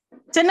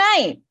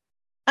Tonight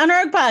on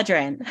Rogue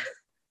Padron,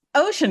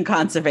 ocean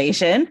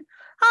conservation,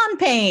 Han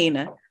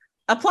Pain,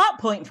 a plot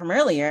point from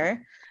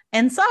earlier,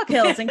 and sock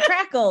hills and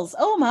crackles.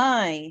 Oh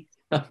my.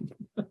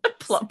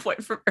 Plot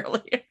point from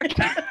earlier.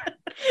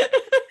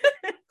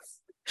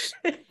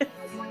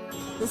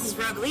 This is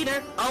Rogue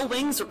Leader. All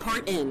wings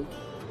report in.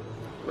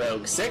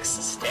 Rogue 6,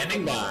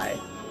 standing by.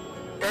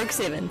 Rogue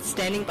 7,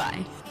 standing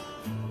by.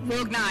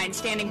 Rogue 9,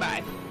 standing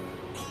by.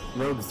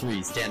 Rogue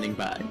 3, standing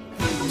by.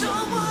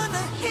 Don't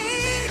wanna hear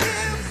you.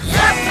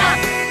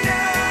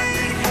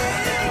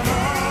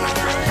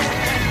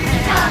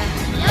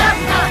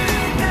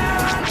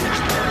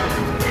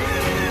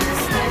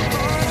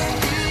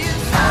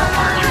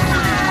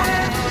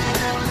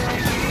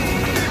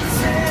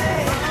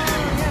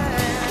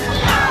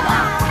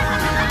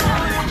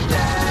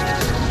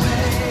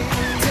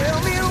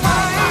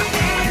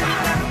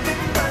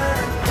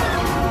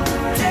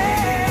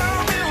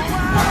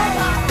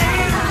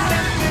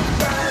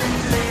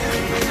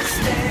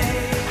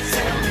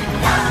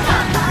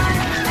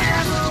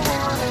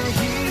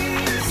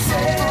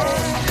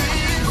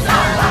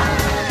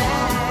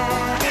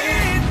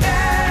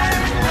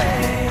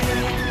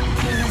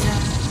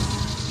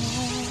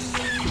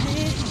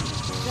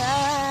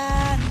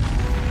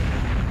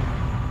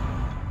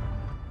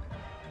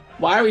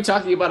 Why are we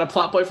talking about a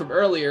plot point from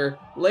earlier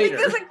later?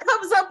 Because it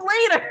comes up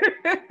later.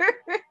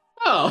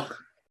 Oh.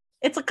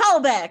 It's a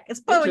callback. It's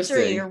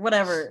poetry or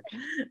whatever.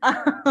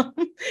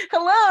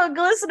 Hello,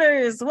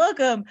 listeners.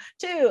 Welcome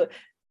to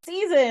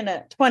season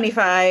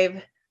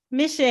 25,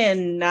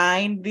 mission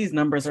 9. These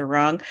numbers are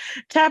wrong.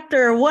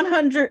 Chapter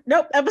 100.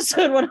 Nope,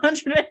 episode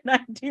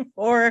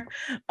 194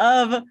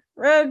 of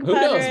Rogue Who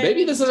Padron. knows?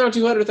 Maybe this is our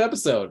 200th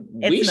episode.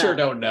 We sure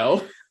don't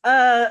know.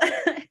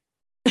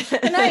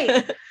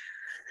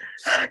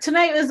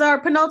 Tonight is our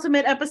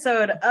penultimate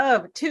episode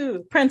of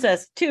Two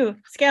Princess, Two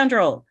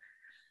Scoundrel.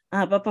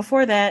 But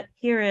before that,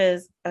 here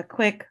is a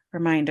quick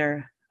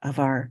reminder of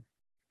our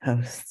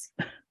hosts.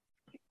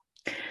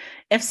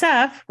 If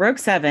Seth, Rogue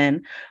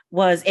 7,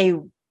 was a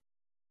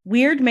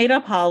weird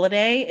made-up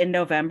holiday in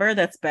November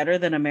that's better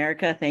than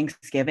America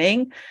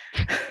Thanksgiving,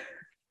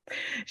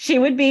 she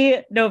would be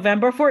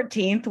November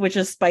 14th, which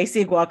is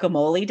Spicy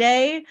Guacamole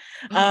Day,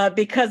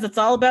 because it's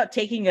all about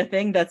taking a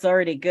thing that's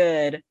already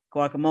good,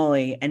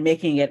 guacamole, and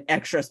making it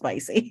extra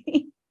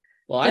spicy.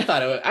 Well, I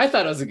thought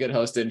it was a good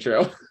host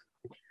intro.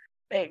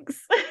 Thanks.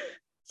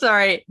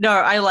 Sorry. No,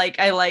 I like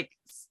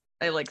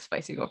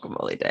spicy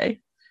guacamole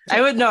day.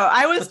 I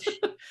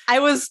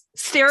was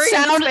staring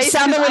into space.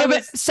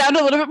 Sound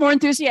a little bit more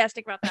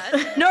enthusiastic about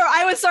that. No,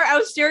 I was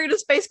staring into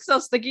space because I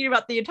was thinking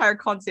about the entire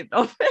concept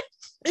of it.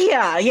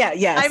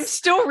 Yeah. I'm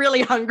still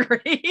really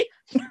hungry.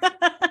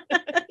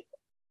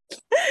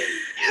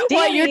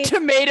 What, your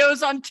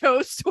tomatoes on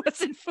toast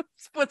wasn't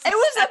what's it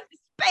was a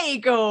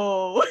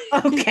bagel.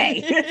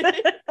 Okay.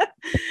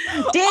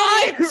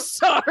 I'm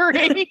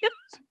sorry.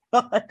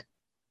 God.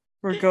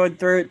 We're going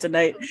through it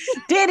tonight.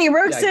 Danny,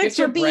 Rogue 6 get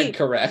your will be bread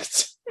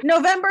correct.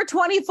 November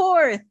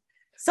 24th.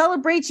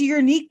 Celebrate your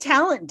unique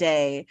talent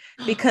day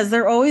because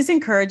they're always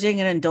encouraging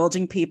and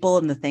indulging people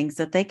in the things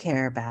that they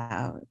care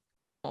about.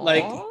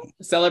 Like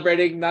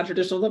celebrating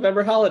non-traditional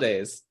November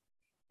holidays.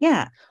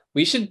 Yeah.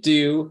 We should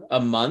do a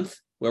month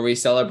where we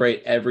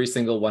celebrate every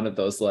single one of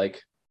those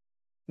like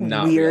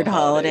not weird real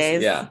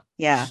holidays.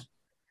 Yeah.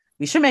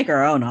 We should make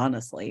our own,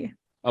 honestly.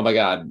 Oh my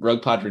God,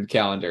 Rogue Padron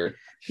calendar.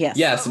 Yes.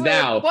 Yes,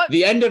 now what?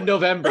 the end of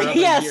November. Of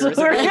Yes, the year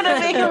we're gonna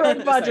make a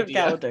Rogue Padron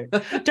calendar.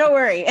 Don't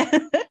worry.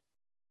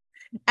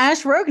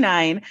 Ash Rogue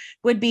 9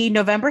 would be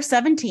November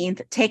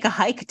 17th, take a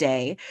hike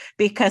day,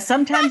 because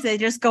sometimes they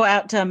just go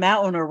out to a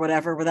mountain or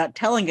whatever without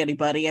telling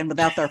anybody and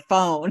without their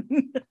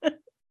phone.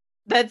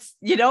 That's,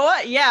 you know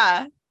what?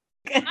 Yeah.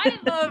 I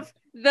love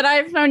that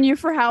I've known you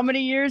for how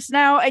many years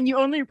now, and you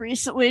only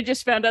recently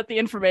just found out the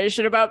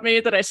information about me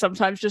that I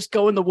sometimes just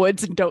go in the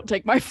woods and don't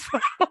take my phone.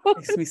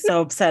 Makes me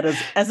so upset.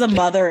 As a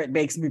mother, it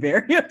makes me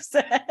very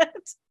upset.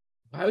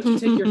 Why would you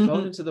take your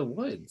phone into the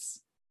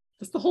woods?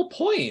 That's the whole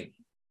point.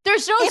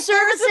 There's no If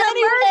service there's an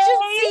anyway.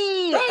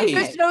 emergency.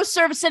 There's no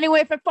service anyway.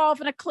 If I fall off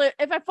a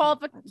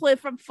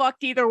cliff, I'm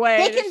fucked either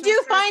way. They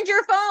can find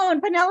your phone.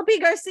 Penelope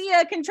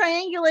Garcia can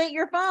triangulate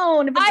your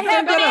phone. If it's I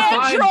have broken.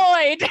 an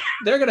Android.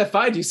 They're gonna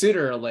find you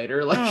sooner or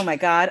later. Like, Oh my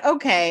God.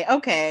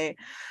 Okay.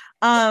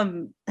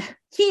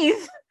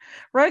 Keith,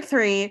 Rogue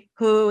 3,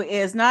 who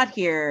is not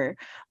here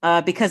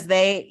because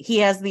he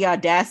has the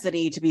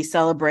audacity to be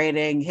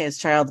celebrating his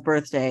child's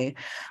birthday.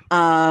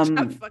 How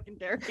fucking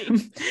dare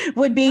he?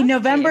 Would be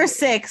November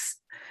 6th,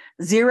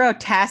 Zero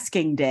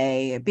Tasking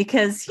Day,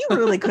 because he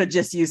really could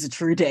just use a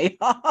true day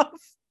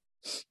off.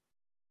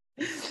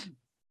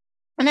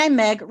 And I'm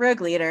Meg,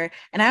 Rogue Leader,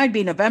 and I would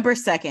be November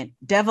 2nd,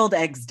 Deviled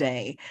Eggs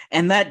Day,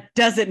 and that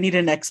doesn't need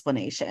an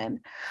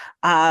explanation.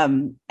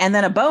 And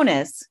then a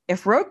bonus,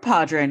 if Rogue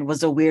Padron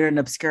was a weird and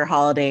obscure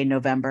holiday in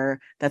November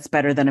that's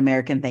better than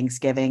American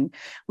Thanksgiving,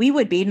 we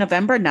would be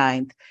November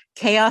 9th,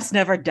 Chaos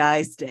Never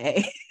Dies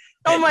Day.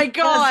 Oh my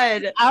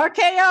God. Our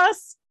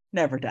chaos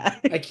never dies.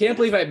 I can't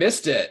believe I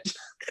missed it.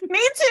 Me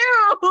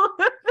too.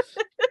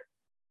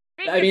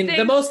 I mean, the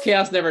things- most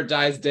Chaos Never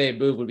Dies Day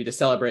move would be to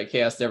celebrate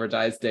Chaos Never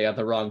Dies Day on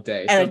the wrong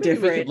day. At a maybe we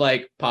different- could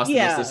like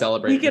posthumously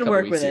celebrate. we in a can couple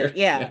work weeks with here. it.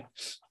 Yeah.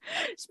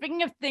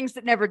 Speaking of things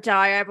that never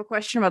die, I have a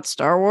question about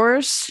Star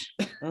Wars.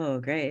 Oh,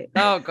 great.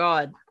 Oh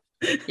God.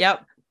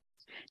 Yep.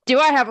 Do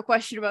I have a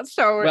question about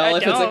Star Wars? Well, I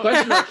if it's a don't.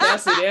 question about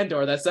Cassian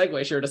Andor, that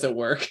segue sure doesn't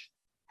work.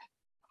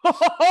 Wait,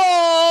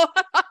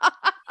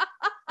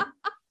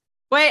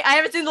 I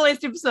haven't seen the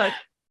latest episode.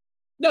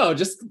 No,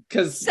 just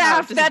because.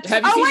 Saf, that's-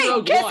 Have you Oh seen wait,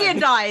 Rogue Cassian One?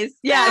 dies.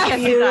 Yeah, Have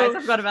Cassian you- dies.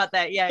 I forgot about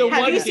that. Yeah, The yeah.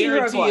 Have one you seen Rogue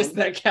guarantee is One?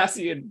 that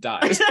Cassian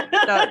dies.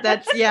 No,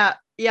 that's Yep.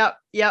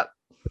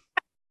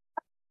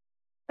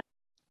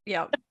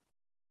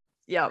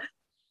 Yep.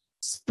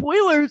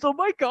 Spoilers! Oh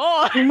my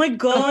god! Oh my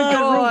god. Rogue One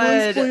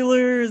God.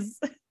 spoilers.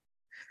 I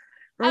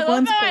Rogue love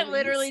One how I spoilers.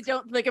 literally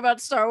don't think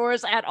about Star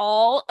Wars at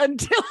all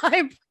until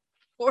I'm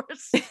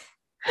forced to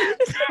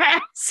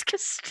ask a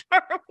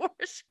Star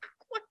Wars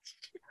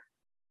question.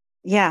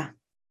 Yeah.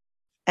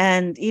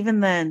 And even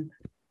then,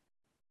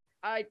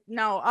 I've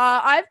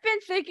been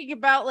thinking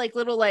about like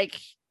little like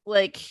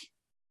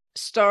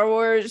Star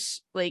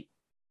Wars like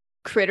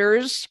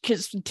critters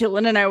because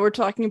Dylan and I were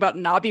talking about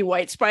knobby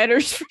white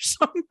spiders for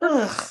some reason.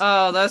 ugh,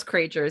 Oh, those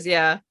creatures.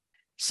 Yeah.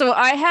 So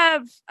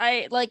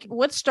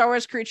what Star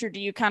Wars creature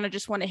do you kind of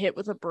just want to hit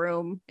with a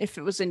broom if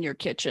it was in your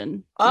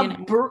kitchen? You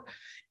know?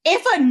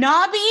 if a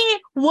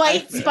knobby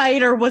white I-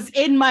 spider was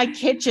in my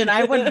kitchen,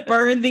 I would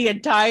burn the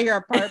entire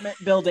apartment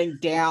building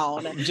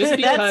down. Just That's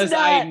because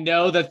I not-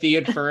 know that the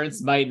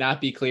inference might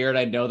not be clear, and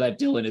I know that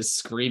Dylan is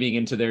screaming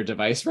into their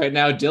device right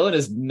now.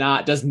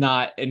 Dylan does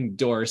not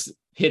endorse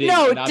hitting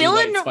No, a knobby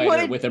Dylan white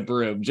spider would- with a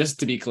broom. Just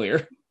to be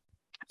clear.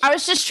 I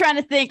was just trying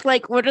to think,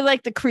 like, what are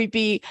like the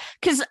creepy?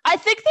 Because I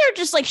think they're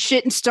just like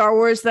shit in Star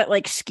Wars that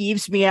like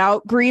skeeves me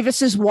out.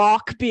 Grievous's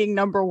walk being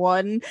number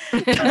one.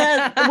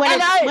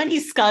 when he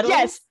scuttles.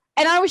 Yes,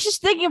 and I was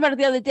just thinking about it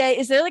the other day.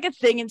 Is there like a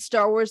thing in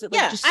Star Wars that like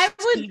Yeah, just I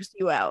would- skeeves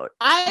you out?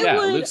 I Yeah,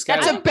 would. Luke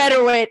That's Skywalker. a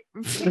better way.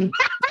 That's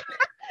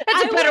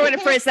I a better way would-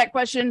 to phrase that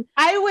question.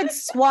 I would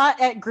swat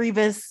at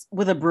Grievous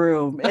with a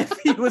broom if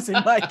he was in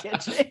my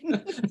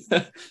kitchen.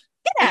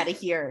 Get out of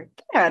here.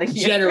 Get out of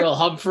here. General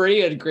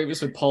Humphrey and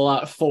Grievous would pull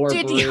out 4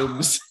 Did you-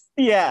 brooms.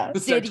 Yeah.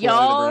 Start Did twirling them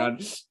y'all-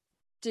 around.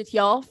 Did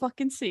y'all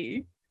fucking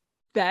see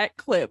that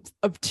clip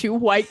of two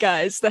white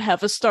guys that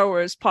have a Star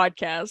Wars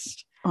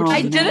podcast? Oh,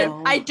 I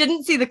no.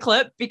 didn't see the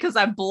clip because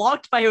I'm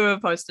blocked by whoever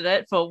posted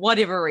it for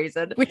whatever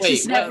reason. Which Wait,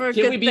 is never a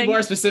can good we be thing.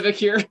 more specific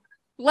here?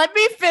 Let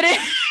me finish.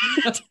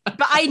 But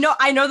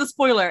I know the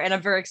spoiler and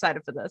I'm very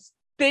excited for this.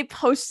 They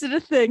posted a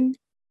thing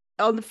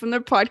from their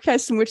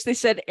podcast in which they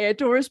said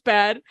Andor is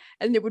bad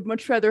and they would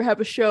much rather have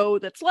a show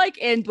that's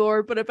like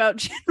Andor but about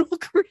General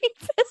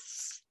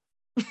Grievous.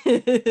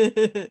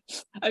 I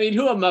mean,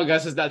 who among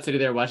us is not sitting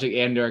there watching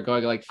Andor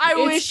going like, I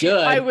it's wish-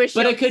 good, I wish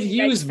but y'all it could could see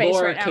Meg's use face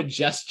more right now.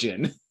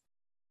 congestion.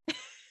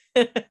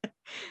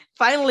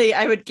 Finally,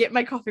 I would get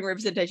my coughing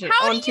representation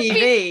on do you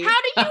TV. how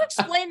do you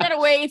explain that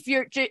away if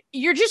you're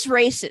just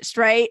racist,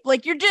 right?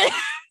 Like you're just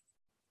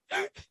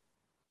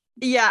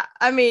Yeah,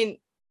 I mean,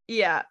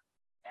 yeah.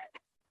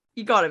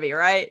 You gotta be,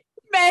 right?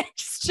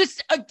 Meg's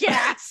just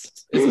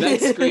aghast. Is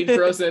that screen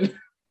frozen?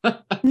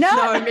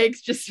 No, it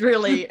makes just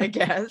really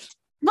aghast.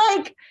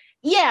 Like,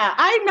 yeah,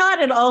 I'm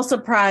not at all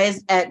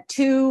surprised at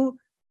two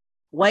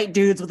white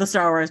dudes with a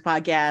Star Wars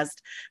podcast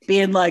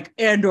being like,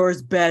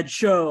 Andor's bad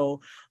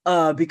show,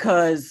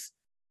 because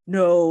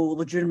no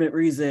legitimate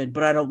reason,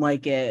 but I don't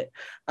like it.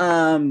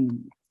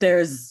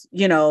 There's,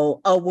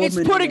 a woman. It's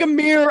putting a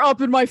mirror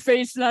up in my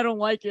face and I don't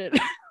like it.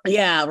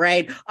 Yeah,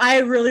 right. I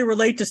really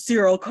relate to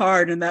Cyril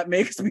Karn, and that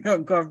makes me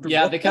uncomfortable.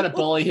 Yeah, they kind of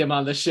bully him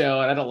on the show,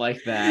 and I don't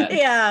like that.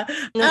 Yeah,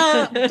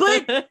 but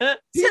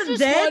to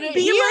then be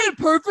he like, had a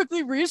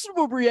perfectly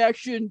reasonable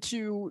reaction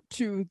to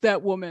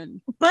that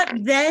woman. but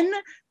then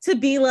to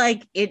be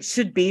like, it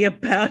should be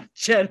about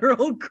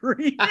General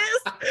Grievous.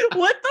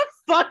 What the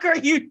fuck are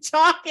you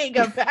talking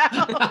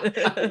about? What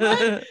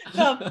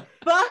the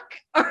fuck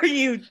are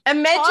you?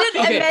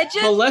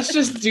 Imagine. But let's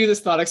just do this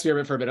thought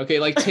experiment for a minute, okay?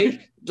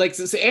 Like,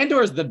 so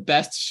Andor is the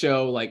best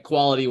show, like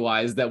quality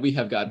wise, that we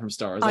have gotten from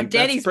Star Wars. Oh, Like,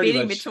 that's Danny's pretty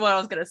beating me much- to what I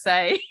was gonna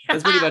say.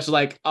 That's pretty much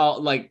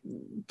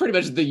pretty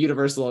much the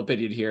universal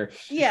opinion here.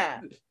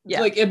 Yeah,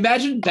 Yeah. Like,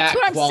 imagine that That's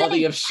what I'm quality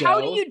saying. of show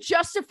How do you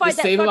justify the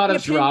that same fucking amount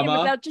of opinion drama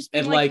without just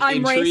being and, like, like,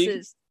 I'm intrigue?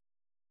 racist?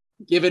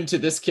 given to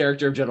this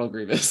character of General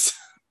Grievous.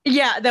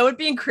 Yeah, that would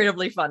be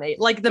incredibly funny.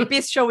 Like the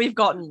best show we've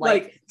gotten.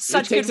 Like,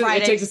 such good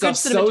writing, it takes good itself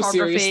so cinematography.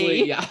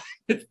 seriously. Yeah,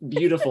 it's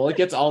beautiful. It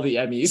gets all the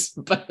Emmys,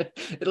 but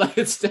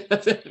it's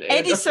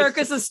Andy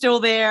Serkis is still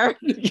there.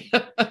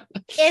 Yeah.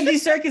 Andy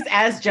Serkis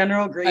as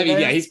General Grievous. I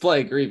mean, yeah, he's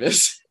playing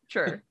Grievous.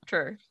 Sure.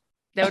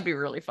 That would be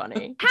really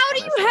funny. How do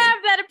you honestly. have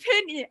that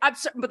opinion? I'm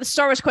sorry, but the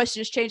Star Wars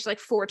question has changed like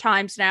 4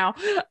 times now.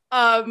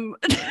 How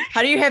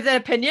do you have that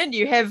opinion?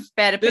 You have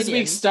bad opinions. This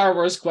week's Star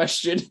Wars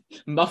question,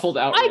 muffled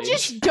I outrage.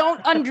 just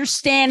don't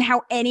understand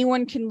how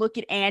anyone can look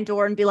at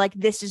Andor and be like,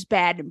 this is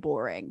bad and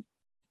boring.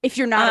 If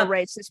you're not a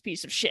racist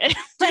piece of shit.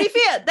 To be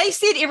fair, they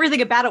said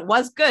everything about it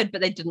was good, but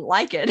they didn't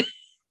like it.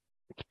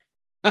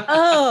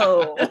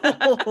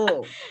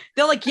 Oh.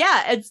 They're like,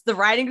 yeah, it's the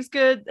writing's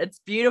good, it's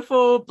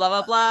beautiful, blah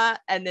blah blah,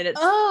 and then it's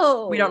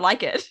Oh. we don't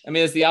like it. I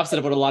mean, it's the opposite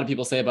of what a lot of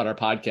people say about our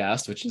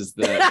podcast, which is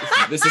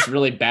this is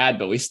really bad,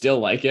 but we still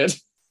like it.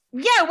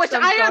 Yeah, which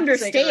Some I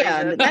godforsaken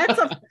understand.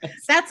 reason.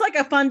 That's like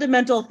a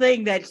fundamental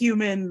thing that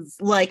humans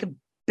like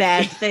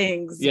bad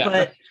things,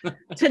 Yeah. but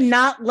to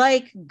not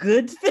like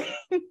good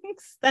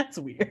things, that's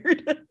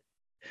weird.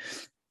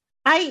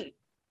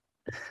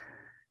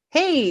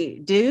 Hey,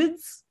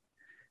 dudes,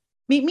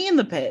 meet me in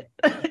the pit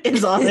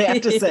is all they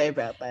have to say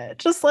about that.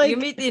 Just like You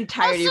meet the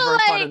entirety of Also,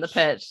 Robot like- in the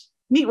pit.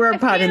 meet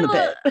Robot in the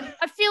feel- pit.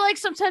 I feel like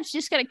sometimes you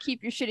just gotta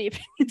keep your shitty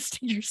opinions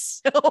to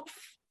yourself.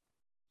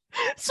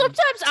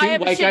 Sometimes I Two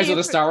have white guys shitty with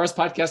a Star Wars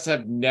podcast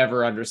have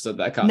never understood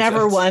that concept.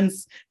 Never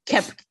once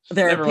kept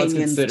their Never once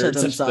opinions to considered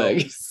such thing.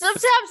 themselves.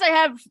 Sometimes I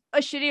have a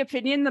shitty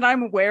opinion that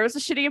I'm aware is a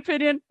shitty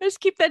opinion. I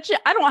just keep that shit.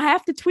 I don't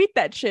have to tweet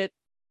that shit.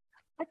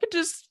 I could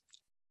just,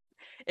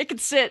 it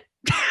could sit.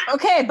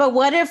 Okay, but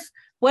what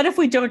if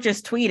we don't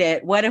just tweet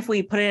it? What if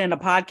we put it in a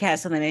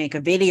podcast and then make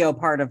a video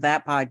part of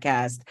that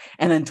podcast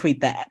and then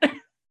tweet that?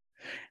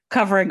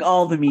 Covering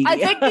all the media. I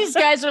think these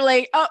guys are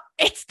like, oh,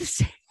 it's the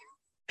same.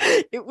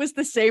 It was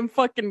the same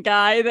fucking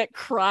guy that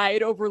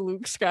cried over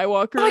Luke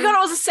Skywalker. Oh my god,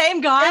 it was the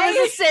same guy.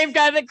 It was the same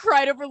guy that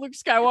cried over Luke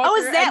Skywalker. Oh,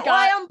 is that and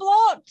why got, I'm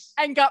blocked?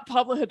 and got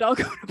Pablo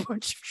Hidalgo in a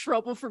bunch of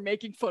trouble for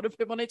making fun of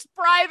him on its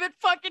private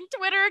fucking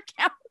Twitter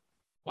account.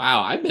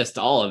 Wow, I missed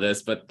all of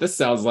this, but this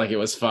sounds like it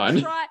was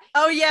fun.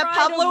 Oh yeah, Cried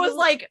Pablo over- was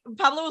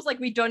like,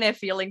 we don't have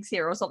feelings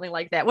here or something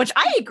like that, which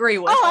I agree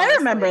with. Oh, I honestly.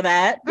 remember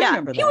that. I Yeah,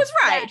 remember he that. was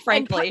right, And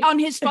frankly. on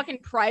his fucking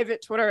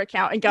private Twitter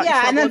account and got in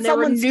Yeah, trouble, and then there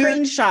were someone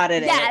news-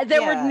 screenshotted it. Yeah,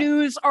 there Yeah. were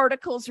news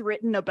articles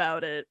written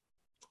about it.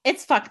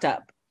 It's fucked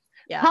up.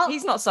 Yeah, How-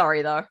 he's not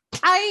sorry though.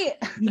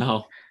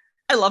 No.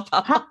 I love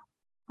Pablo.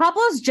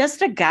 Pablo's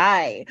just a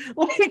guy.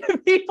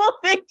 Like people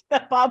think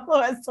that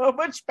Pablo has so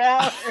much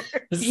power.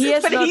 He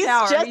has but no he's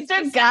power. just He's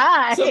a just-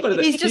 guy.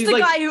 He's just a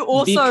guy who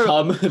also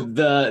become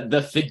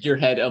the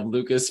figurehead of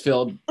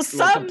Lucasfilm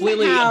like,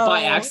 completely Somehow.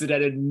 by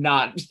accident and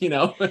not not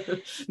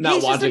he's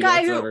just a wanting guy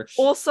whatsoever.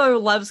 who also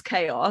loves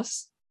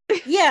chaos.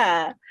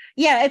 Yeah.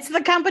 Yeah, it's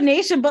the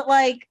combination, but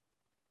like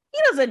he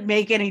doesn't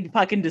make any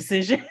fucking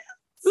decisions.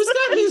 Who's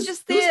got He's his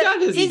just who's there. got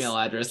his He's- email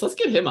address? Let's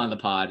get him on the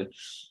pod.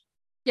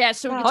 Yeah,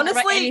 so we can talk about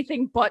Honestly-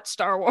 anything but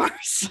Star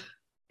Wars.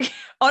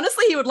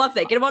 Honestly, he would love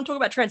that. Get him on talk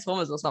about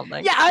Transformers or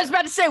something. Yeah, I was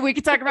about to say we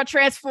could talk about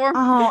Transformers.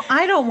 Oh,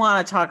 I don't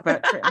want to talk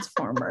about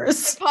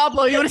Transformers.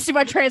 Pablo, you want to see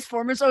my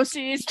Transformers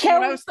OCs from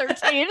when I was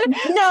 13?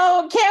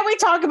 No, can't we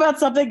talk about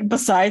something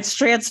besides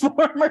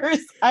Transformers?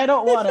 I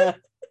don't want to.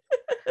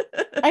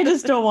 I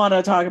just don't want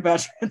to talk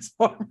about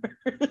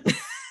Transformers.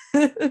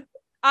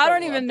 I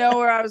don't even know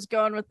where I was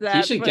going with that.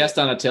 he should but- guest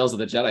on a Tales of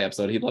the Jedi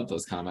episode. He loved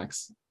those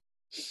comics.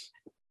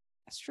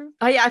 That's true.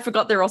 Oh yeah, I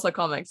forgot they're also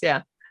comics.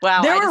 Yeah.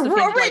 Wow. There I just were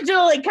offended, like,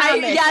 originally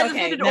comics. yeah, I okay,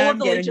 offended now all I'm of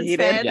the getting Legion's heated.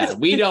 fans.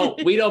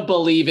 Yeah, we don't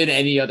believe in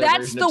any other That's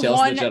version the of Tales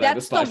one. of the Jedi. That's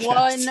this the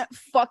podcast. one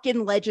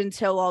fucking Legends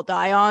Hill I'll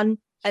die on,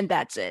 and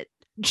that's it.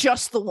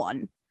 Just the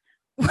one.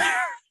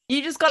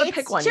 You just gotta It's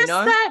pick one, just you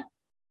know? that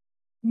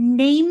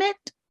name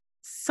it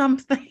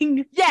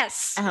something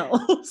Yes.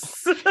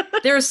 else.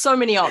 There are so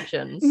many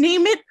options.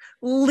 Name it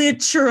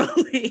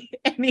literally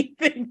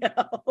anything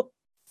else.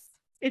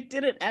 It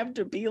didn't have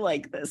to be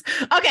like this.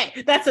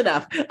 Okay, that's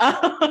enough.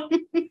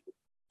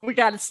 We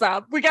gotta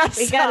stop. We gotta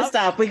We stop. gotta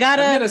stop. We I'm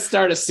gotta. gonna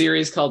start a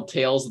series called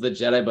Tales of the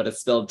Jedi, but it's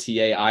spelled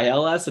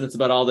Tails, and it's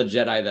about all the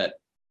Jedi that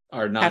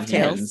are not Have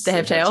tails? humans. They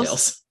have that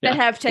tails? That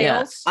Yeah. have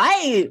tails.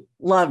 I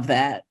love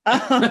that.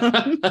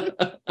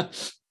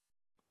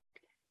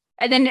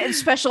 And then a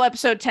special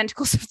episode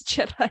Tentacles of the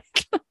Jedi.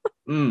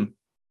 Mm.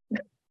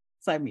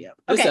 Sign me up.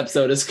 This Okay.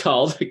 episode is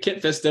called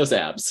Kit Fisto's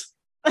Abs.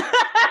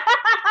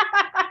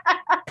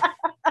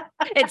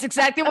 It's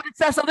exactly what it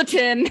says on the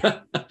tin.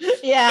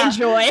 Yeah.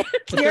 Enjoy.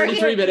 You're 33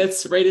 here-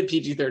 minutes, rated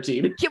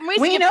PG-13. Can We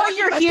skip know talking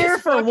you're about here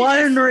this for book one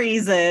and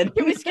reason.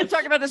 Can we skip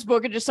talking about this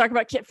book and just talk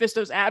about Kit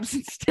Fisto's abs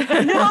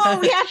instead? No,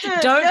 we have to.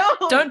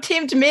 no. Don't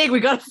tempt Meg. We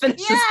gotta finish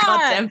this Yeah.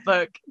 goddamn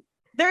book.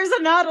 There's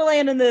a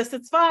Nautilus in this.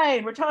 It's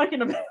fine. We're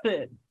talking about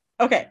it.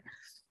 Okay.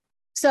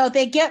 So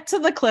they get to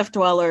the Cliff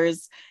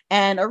Dwellers,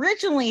 and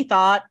originally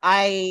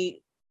I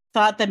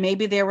thought that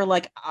maybe they were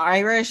like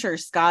Irish or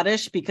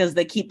Scottish because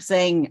they keep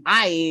saying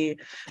I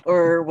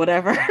or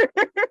whatever.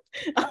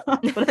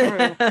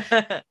 Whatever.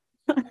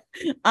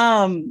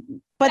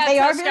 But That's they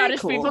how are very Scottish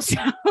cool. people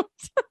sound.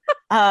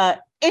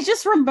 It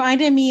just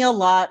reminded me a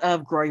lot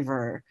of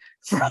Groiver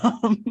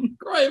from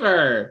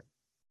Groiver.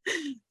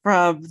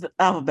 the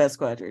Alphabet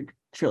Squadron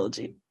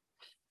trilogy.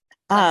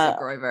 That's a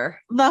Grover.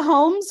 The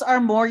homes are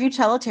more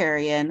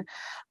utilitarian,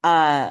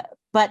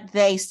 but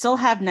they still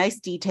have nice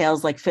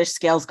details like fish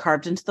scales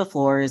carved into the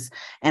floors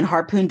and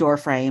harpoon door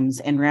frames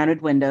and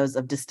rounded windows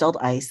of distilled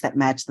ice that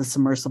match the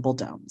submersible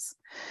domes.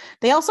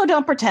 They also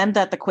don't pretend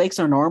that the quakes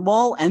are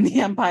normal and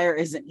the Empire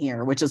isn't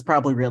here, which is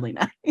probably really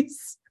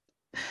nice.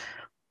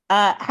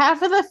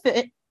 Half of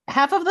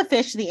the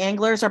fish the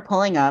anglers are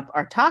pulling up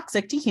are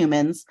toxic to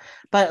humans,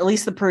 but at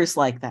least the Prus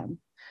like them.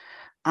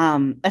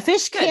 A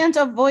fish Good. can't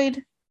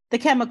avoid the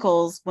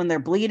chemicals when they're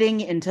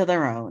bleeding into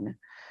their own.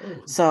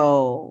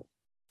 So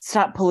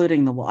stop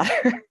polluting the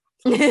water.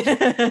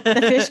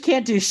 The fish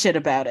can't do shit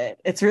about it.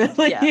 It's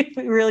really, Yeah.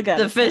 we really got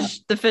the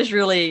fish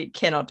really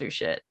cannot do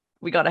shit.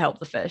 We got to help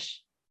the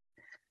fish.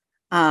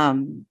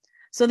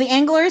 So the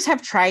anglers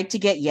have tried to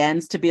get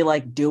Jens to be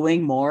like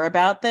doing more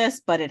about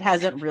this, but it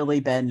hasn't really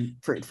been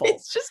fruitful.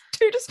 It's just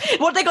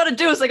what they got to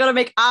do is they got to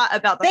make art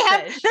about the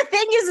fish. The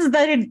thing is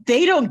that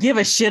they don't give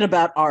a shit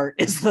about art.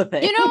 Is the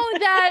thing.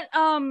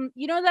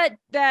 You know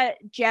that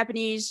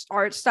Japanese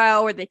art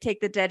style where they take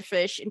the dead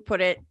fish and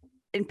put it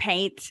in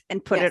paint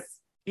and put it.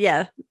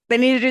 Yeah, they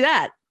need to do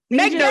that.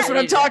 Meg knows what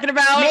I'm talking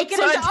about. Make it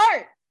into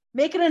art.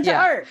 Make it into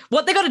art.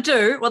 What they got to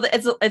do, well,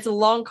 it's a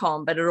long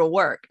con, but it'll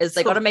work, is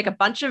they got to make a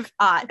bunch of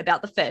art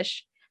about the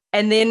fish,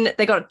 and then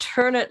they got to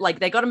turn it, like,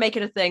 they got to make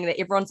it a thing that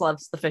everyone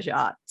loves the fish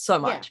art so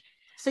much.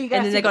 So you got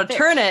and then they got to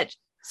turn it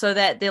so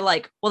that they're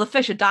like, well, the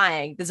fish are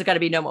dying. There's got to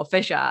be no more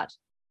fish art.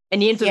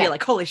 And Jens will be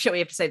like, holy shit, we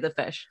have to save the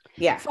fish.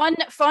 Yeah.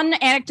 Fun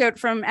anecdote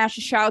from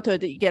Ash's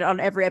childhood that you get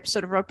on every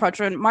episode of Rock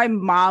Patrol. My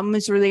mom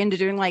is really into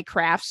doing like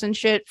crafts and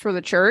shit for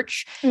the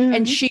church.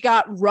 And she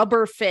got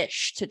rubber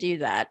fish to do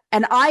that.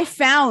 And I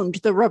found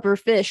the rubber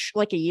fish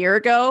like a year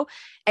ago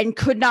and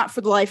could not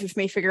for the life of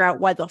me figure out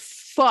why the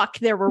fuck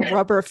there were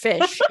rubber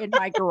fish in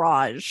my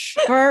garage.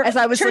 As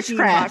I was looking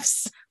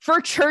crafts.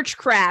 For church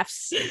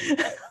crafts.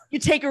 You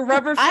take a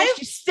rubber fish,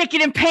 you stick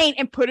it in paint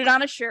and put it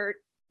on a shirt.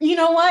 You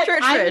know what?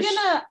 Church fish.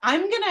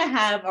 I'm gonna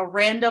have a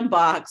random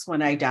box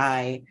when I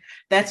die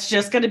that's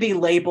just gonna be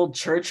labeled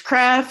church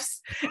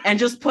crafts and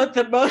just put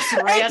the most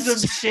random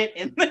shit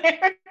in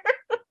there.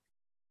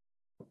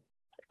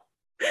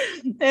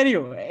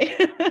 Anyway.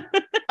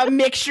 A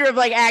mixture of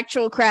like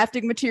actual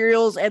crafting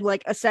materials and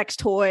like a sex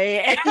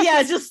toy.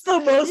 Yeah, just the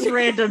most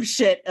random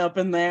shit up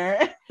in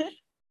there.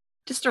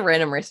 Just a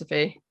random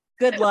recipe.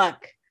 Good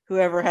luck,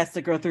 whoever has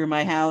to go through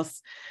my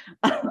house.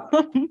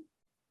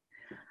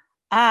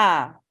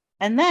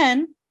 And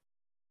then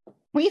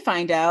we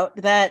find out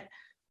that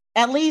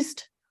at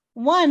least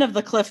one of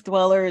the cliff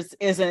dwellers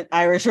isn't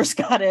Irish or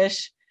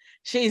Scottish.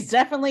 She's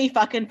definitely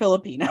fucking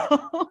Filipino.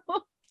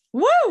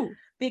 Woo!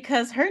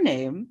 Because her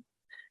name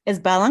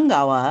is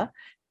Balangawa,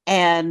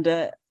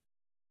 and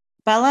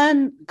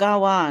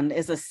Balangawan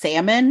is a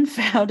salmon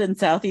found in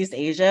Southeast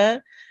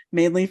Asia,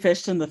 mainly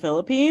fished in the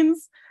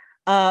Philippines.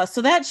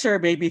 So that sure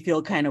made me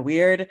feel kind of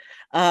weird,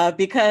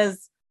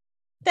 because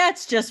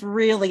that's just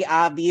really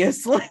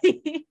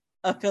obviously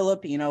a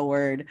Filipino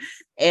word.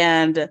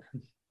 And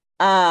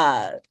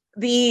the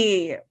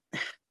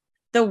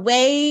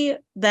way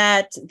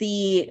that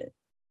the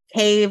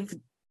cave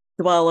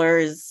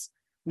dwellers,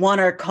 one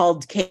are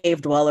called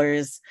cave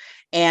dwellers,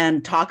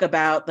 and talk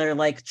about their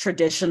like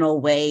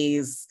traditional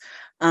ways,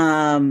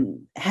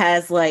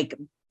 has like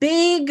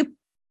big,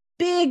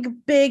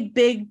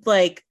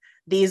 like,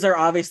 these are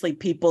obviously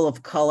people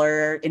of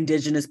color,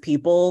 indigenous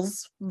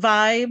peoples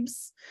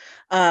vibes,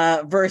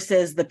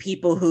 versus the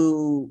people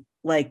who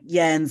like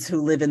Jens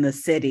who live in the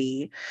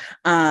city.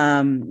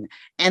 And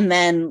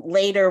then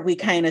later we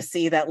kind of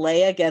see that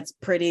Leia gets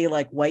pretty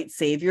like white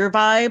savior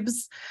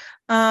vibes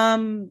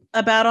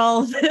about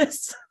all of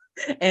this.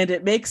 And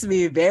it makes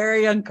me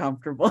very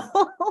uncomfortable.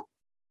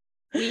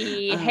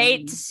 We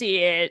hate to see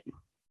it.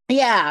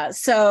 Yeah,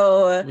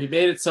 so we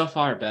made it so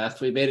far, Beth.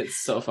 We made it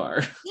so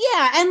far.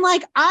 Yeah, and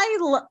like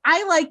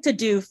I like to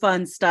do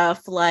fun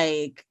stuff,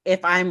 like if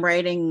I'm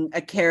writing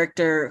a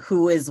character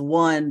who is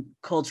one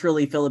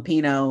culturally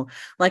Filipino,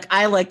 like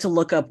I like to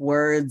look up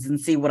words and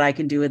see what I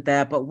can do with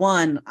that. But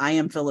one, I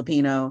am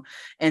Filipino,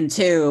 and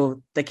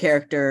two, the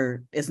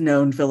character is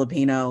known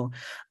Filipino,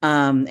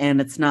 and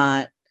it's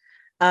not.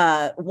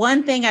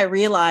 One thing I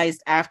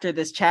realized after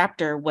this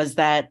chapter was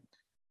that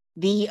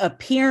the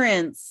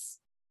appearance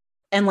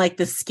and like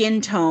the skin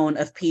tone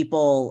of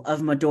people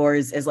of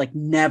Madors is like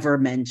never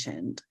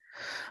mentioned.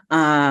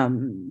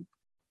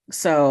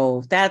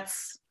 So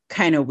that's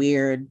kind of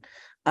weird,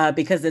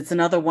 because it's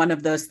another one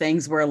of those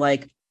things where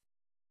like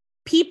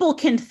people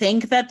can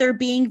think that they're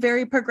being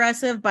very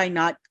progressive by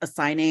not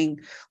assigning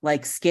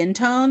like skin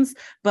tones,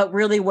 but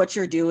really what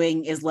you're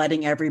doing is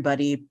letting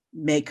everybody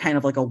make kind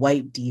of like a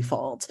white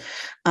default.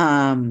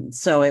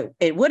 So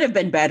it would have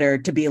been better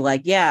to be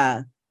like,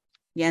 yeah,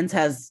 Jens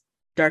has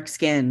dark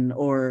skin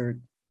or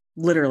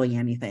literally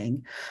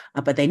anything,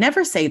 but they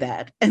never say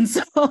that. And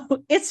so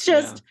it's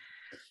just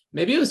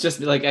maybe it was just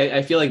like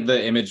I feel like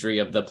the imagery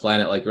of the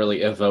planet like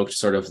really evoked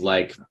sort of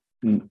like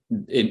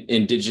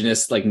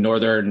indigenous like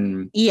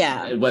northern,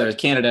 whether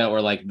it's Canada or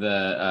like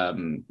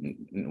the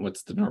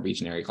what's the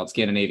Norwegian area called,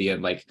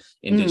 Scandinavian, like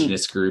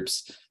indigenous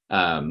groups.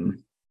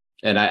 And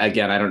I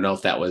don't know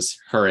if that was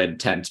her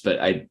intent, but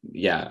I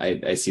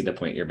see the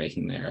point you're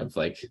making there of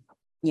like,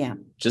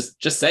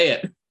 just say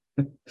it.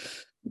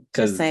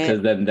 Because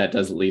then that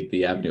does leave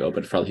the avenue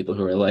open for all the people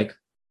who are like,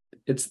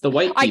 it's the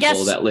white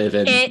people that live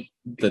in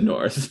the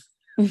north.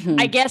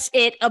 I guess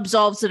it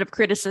absolves it of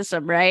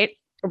criticism, right?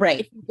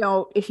 Right.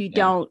 If you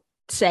don't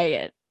say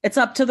it. It's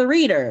up to the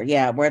reader.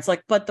 Yeah. Where it's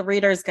like, but the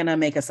reader is going to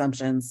make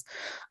assumptions.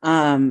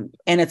 And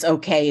it's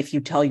okay if you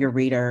tell your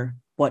reader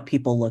what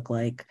people look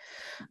like.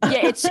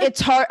 Yeah.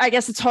 It's hard. I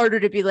guess it's harder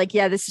to be like,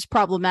 yeah, this is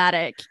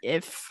problematic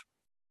if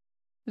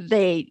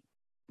they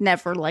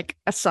never like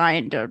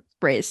assigned a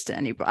race to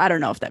anybody. I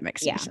don't know if that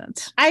makes any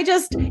sense.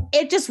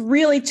 It just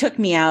really took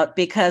me out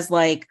because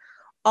like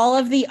all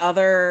of the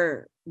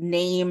other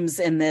names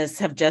in this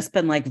have just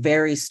been like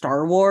very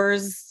Star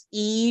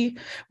Wars-y,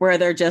 where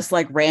they're just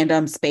like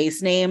random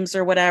space names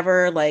or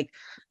whatever, like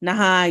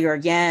Nahai or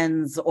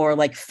Jens or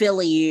like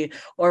Philly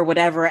or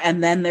whatever.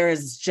 And then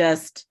there's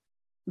just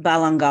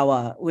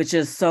Balangawa, which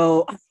is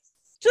so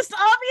just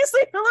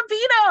obviously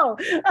Filipino.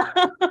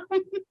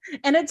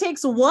 And it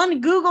takes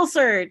one Google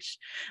search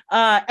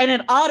and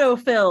it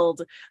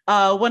auto-filled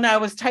when I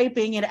was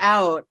typing it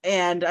out.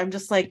 And I'm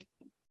just like,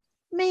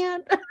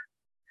 man,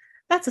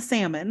 that's a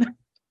salmon.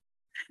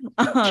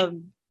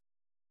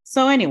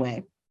 So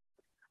anyway,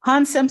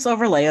 Han simps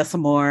over Leia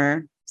some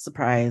more.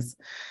 Surprise.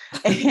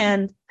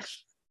 And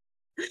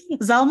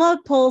Zalma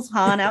pulls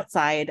Han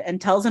outside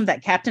and tells him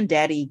that Captain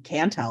Daddy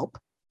can't help.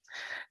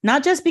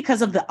 Not just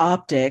because of the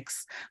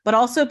optics, but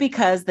also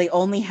because they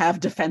only have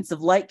defensive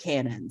light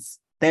cannons.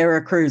 They're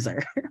a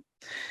cruiser.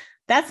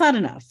 That's not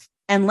enough.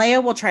 And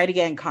Leia will try to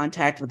get in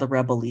contact with the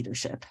rebel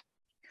leadership.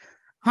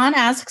 Han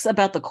asks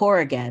about the core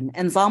again,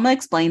 and Zalma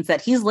explains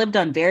that he's lived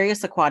on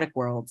various aquatic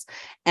worlds,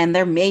 and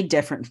they're made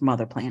different from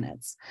other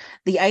planets.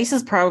 The ice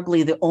is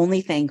probably the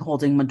only thing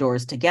holding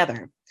Madors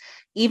together.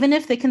 Even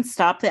if they can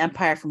stop the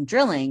Empire from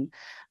drilling,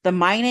 the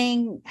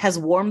mining has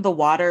warmed the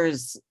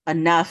waters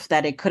enough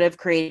that it could have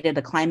created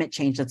a climate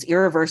change that's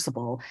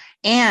irreversible,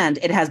 and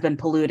it has been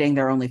polluting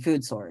their only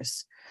food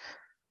source.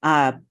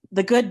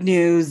 The good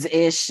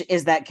news-ish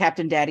is that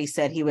Captain Daddy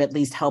said he would at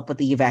least help with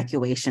the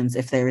evacuations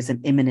if there is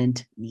an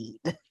imminent need.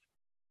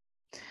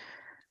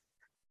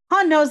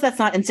 Han knows that's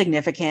not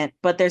insignificant,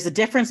 but there's a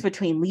difference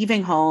between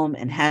leaving home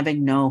and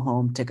having no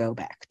home to go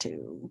back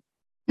to.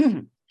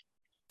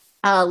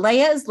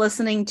 Leia is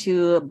listening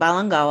to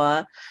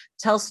Balangawa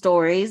tell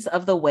stories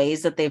of the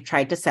ways that they've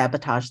tried to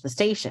sabotage the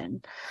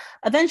station.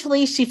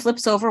 Eventually, she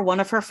flips over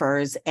one of her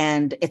furs,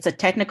 and it's a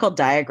technical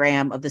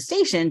diagram of the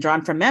station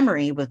drawn from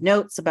memory with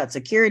notes about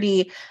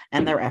security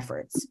and their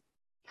efforts.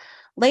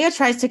 Leia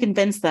tries to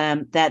convince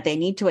them that they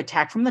need to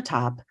attack from the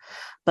top,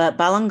 but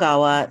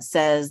Balangawa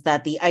says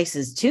that the ice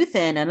is too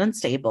thin and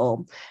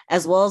unstable,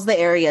 as well as the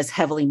area is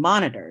heavily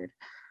monitored.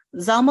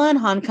 Zalma and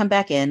Han come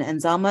back in,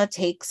 and Zalma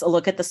takes a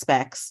look at the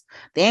specs.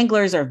 The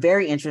anglers are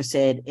very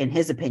interested in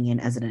his opinion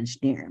as an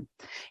engineer.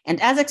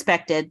 And as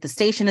expected, the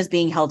station is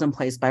being held in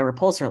place by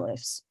repulsor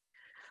lifts.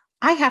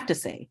 I have to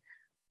say,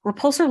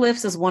 repulsor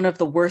lifts is one of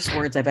the worst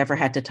words I've ever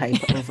had to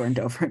type over and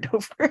over and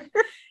over.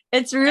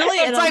 It's really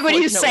it's like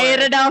when you say word.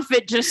 it enough,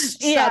 it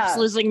just stops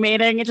losing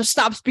meaning. It just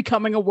stops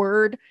becoming a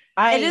word.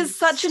 It is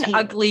such an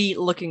ugly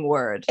looking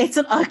word. It's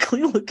an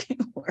ugly looking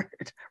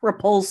word.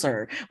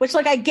 Repulsor, which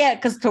like I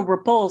get because to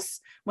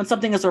repulse when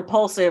something is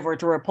repulsive or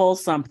to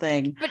repulse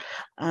something.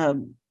 But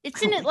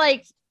isn't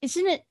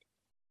it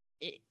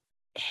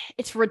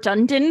it's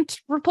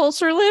redundant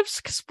repulsor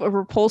lifts because a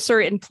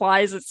repulsor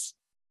implies it's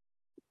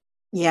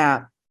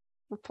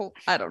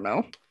I don't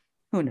know.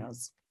 Who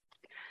knows?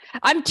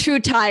 I'm too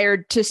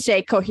tired to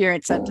say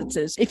coherent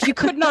sentences. If you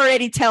couldn't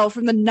already tell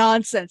from the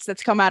nonsense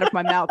that's come out of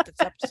my mouth this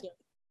episode.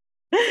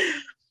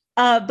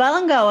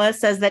 Balangawa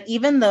says that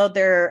even though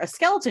they're a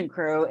skeleton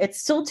crew,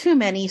 it's still too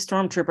many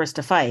stormtroopers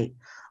to fight.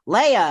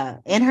 Leia,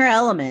 in her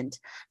element,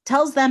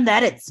 tells them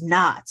that it's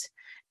not,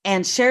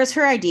 and shares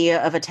her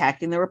idea of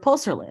attacking the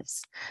repulsor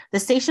lifts.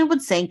 The station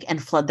would sink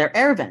and flood their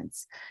air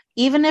vents.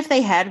 Even if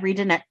they had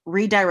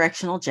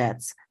redirectional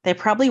jets, they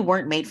probably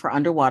weren't made for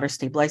underwater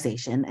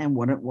stabilization and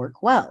wouldn't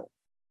work well.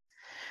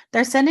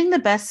 They're sending the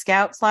best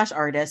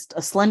scout/artist,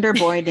 a slender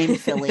boy named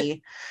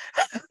Philly,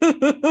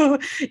 who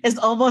is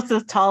almost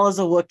as tall as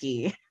a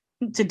Wookiee,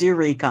 to do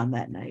recon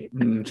that night.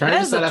 Trying to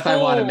decide if I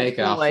want to make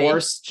a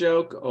horse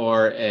joke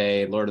or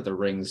a Lord of the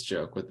Rings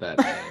joke with that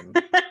name.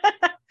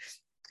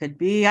 Could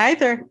be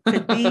either.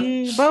 Could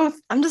be both.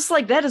 I'm just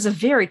like, that is a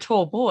very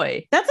tall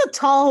boy. That's a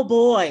tall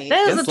boy.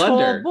 That is a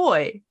tall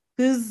boy.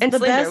 Who's and the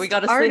slender. best We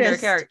got a slender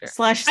character.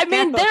 I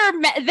mean,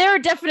 there are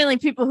definitely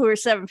people who are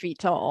 7 feet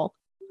tall.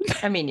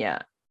 I mean, yeah.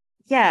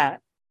 Yeah.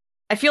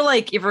 I feel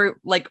like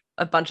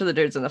a bunch of the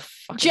dudes in the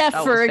fucking Jeff,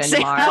 for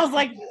example. I was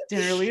like,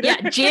 dinner leader.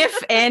 Yeah, Jeff,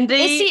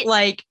 Andy.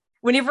 Like,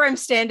 whenever I'm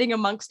standing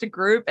amongst a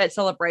group at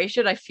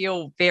Celebration, I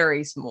feel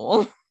very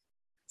small.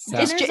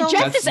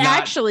 Jeff is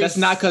actually. That's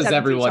not because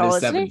everyone is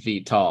 7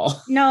 feet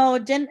tall. No,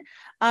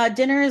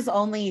 dinner is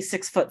only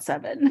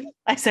 6'7".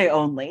 I say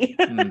only.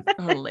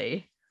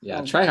 Only.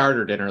 Yeah, try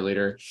harder, dinner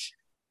leader.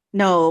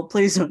 No,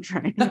 please don't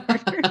try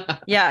harder.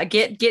 Yeah,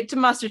 get to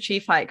Master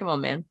Chief height. Come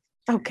on, man.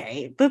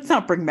 Okay, let's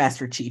not bring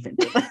Master Chief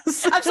into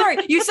this. I'm sorry.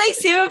 You say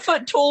 7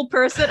 foot tall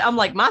person. I'm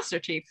like Master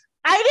Chief.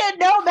 I didn't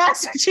know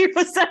Master Chief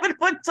was 7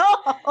 foot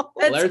tall.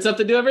 Learn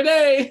something new every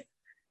day.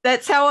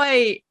 That's how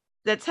I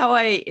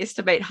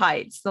estimate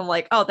heights. So I'm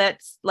like, oh,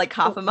 that's like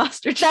half a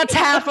Master Chief. That's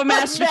half a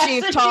Master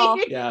Chief tall.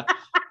 Yeah.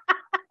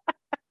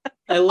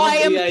 I love I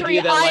am the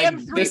idea that like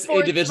this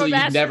three-fourths individual of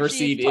a you've never Master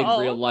seen Chief in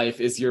tall. real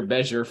life is your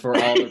measure for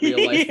all the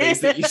real life things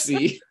that you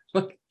see.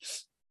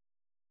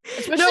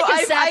 Especially No,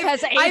 because Seth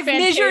has I've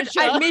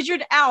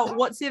measured out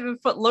what 7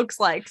 foot looks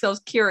like because I was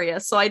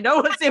curious, so I know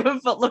what 7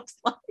 foot looks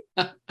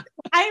like.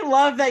 I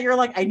love that you're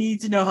like, I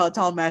need to know how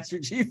tall Master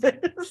Chief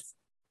is.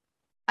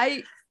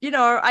 I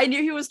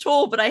knew he was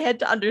tall, but I had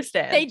to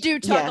understand. They do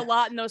talk a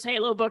lot in those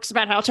Halo books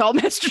about how tall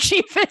Master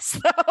Chief is,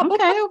 though.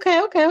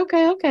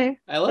 Okay.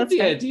 I love That's the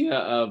fair. idea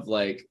of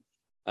like,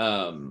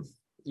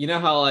 you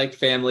know how like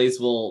families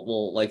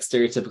will like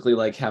stereotypically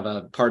like have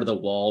a part of the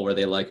wall where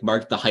they like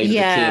mark the height of the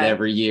kid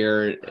every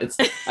year.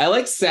 I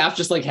like Saf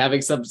just like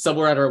having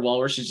somewhere on her wall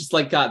where she's just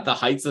like got the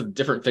heights of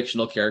different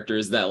fictional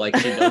characters that like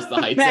she knows the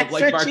heights of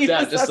like marked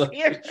out. Just like,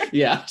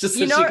 just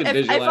so she can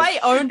visualize. If I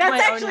owned That's my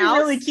own actually house,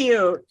 really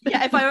cute.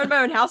 yeah, if I owned my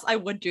own house, I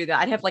would do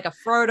that. I'd have like a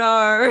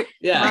Frodo,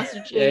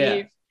 Master Chief.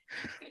 Yeah.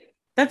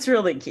 That's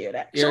really cute,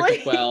 actually.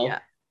 Eric Quell.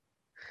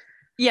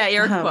 Yeah,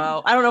 Eric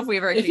Quell. I don't know if we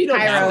ever. If you don't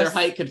have their Kairos.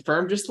 height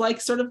confirmed, just like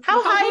sort of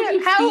How high- do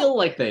you how- feel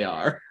like they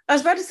are. I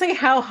was about to say,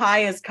 how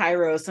high is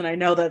Kairos? And I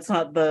know that's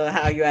not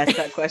how you asked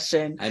that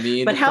question. I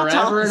mean, But how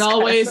tall forever is and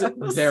always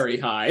Kairos? very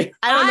high.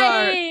 I don't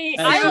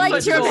know. I As like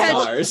the to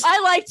imagine. stars. I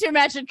like to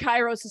imagine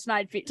Kairos is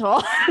 9 feet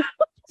tall.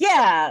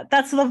 Yeah,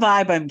 that's the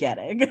vibe I'm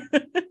getting.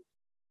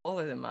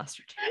 Older than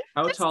Master Chief.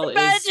 How tall is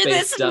Imagine space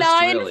this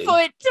dust 9 really?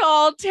 foot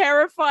tall,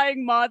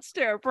 terrifying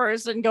monster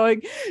person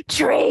going,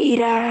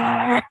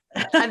 traitor.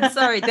 I'm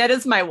sorry, that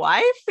is my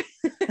wife.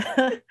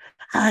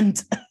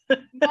 Hunt.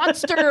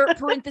 Monster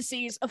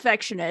parentheses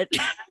affectionate.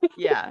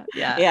 Yeah.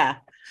 Yeah.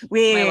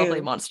 My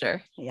lovely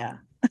monster. Yeah.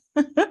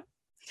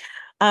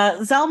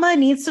 Zelma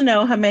needs to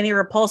know how many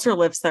repulsor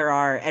lifts there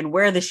are and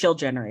where the shield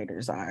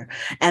generators are.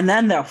 And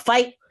then they'll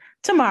fight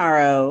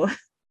tomorrow.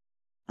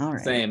 All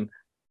right. Same.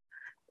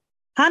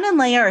 Han and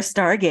Leia are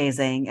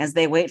stargazing as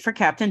they wait for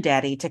Captain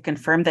Daddy to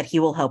confirm that he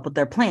will help with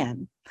their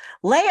plan.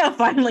 Leia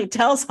finally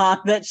tells Han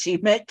that she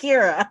met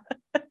Kira.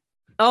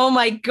 Oh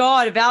my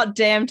god, about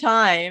damn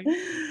time.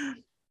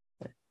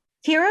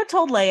 Kira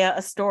told Leia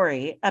a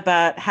story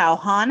about how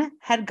Han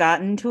had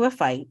gotten into a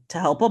fight to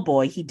help a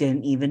boy he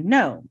didn't even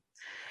know.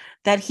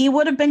 That he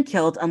would have been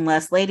killed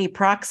unless Lady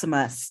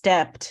Proxima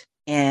stepped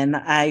in.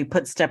 I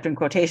put stepped in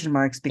quotation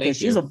marks because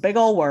she's a big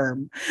old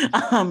worm.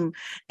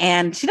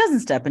 And she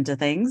doesn't step into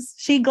things.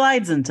 She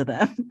glides into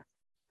them.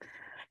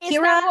 Is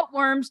that what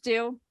worms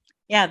do?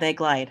 Yeah, they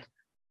glide.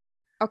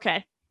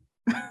 Okay.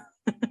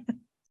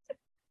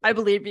 I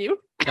believe you.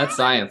 That's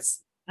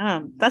science.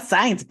 That's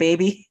science,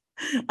 baby.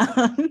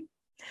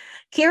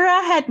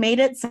 Kira had made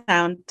it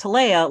sound to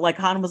Leia like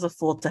Han was a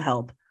fool to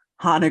help.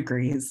 Han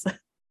agrees.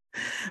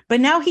 But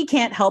now he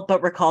can't help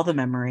but recall the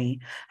memory,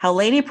 how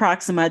Lady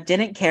Proxima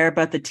didn't care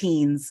about the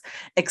teens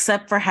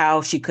except for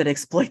how she could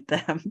exploit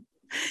them.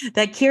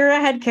 That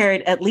Kira had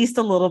cared at least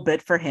a little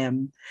bit for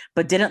him,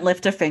 but didn't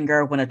lift a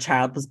finger when a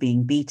child was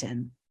being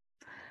beaten.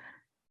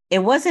 It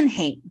wasn't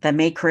hate that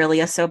made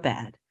Corellia so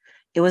bad.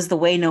 It was the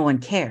way no one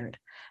cared.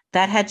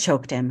 That had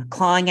choked him,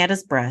 clawing at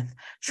his breath,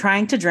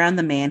 trying to drown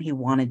the man he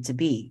wanted to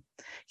be.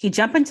 He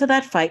jumped into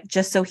that fight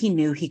just so he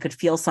knew he could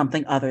feel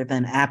something other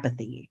than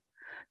apathy.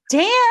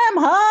 Damn,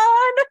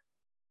 Han!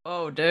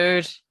 Oh,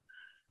 dude.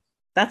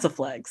 That's a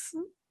flex.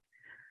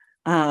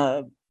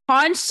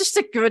 Han's just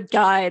a good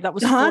guy that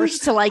was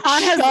forced to like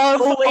Han has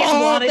shove always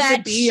all wanted to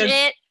that be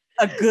shit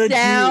a good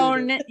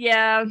down. dude.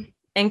 Yeah.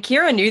 And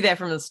Kira knew that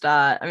from the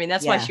start. I mean,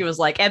 that's why Yeah. she was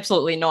like,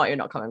 absolutely not. You're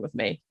not coming with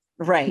me.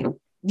 Right.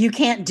 You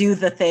can't do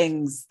the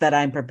things that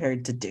I'm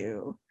prepared to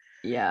do.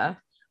 Yeah.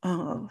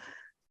 Oh,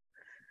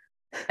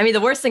 I mean,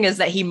 the worst thing is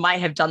that he might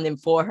have done them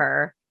for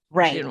her.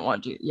 right. She didn't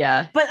want to.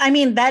 Yeah. But I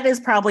mean, that is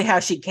probably how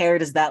she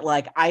cared, is that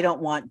like, I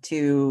don't want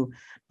to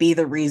be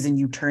the reason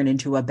you turn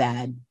into a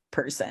bad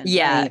person.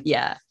 Yeah. right?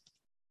 Yeah.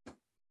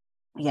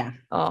 Yeah.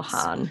 Oh,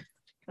 Han.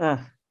 Ugh.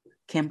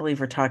 Can't believe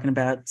we're talking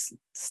about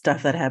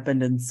stuff that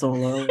happened in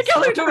Solo. I can't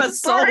believe we're talking about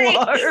Sorry.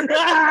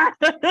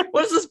 Solo.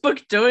 What is this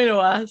book doing to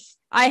us?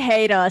 I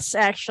hate us,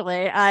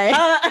 actually.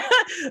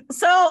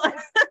 So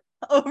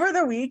over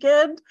the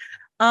weekend,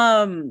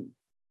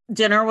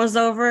 dinner was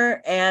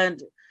over and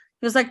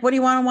he was like, what do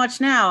you want to watch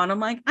now? And I'm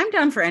like, I'm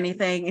down for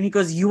anything. And he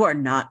goes, you are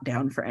not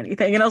down for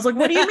anything. And I was like,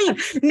 what do you mean?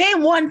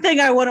 Name one thing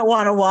I wouldn't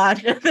want to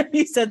watch. And then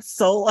he said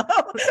Solo. And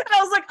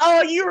I was like,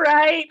 oh, you're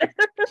right.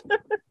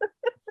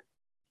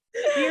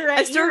 You're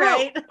right. still You're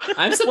wrote- right.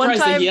 I'm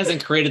surprised that time- he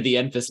hasn't created the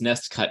Enfys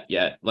Nest cut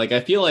yet. Like, I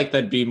feel like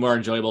that'd be more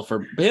enjoyable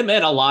for him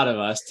and a lot of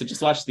us to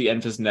just watch the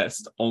Enfys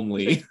Nest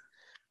only.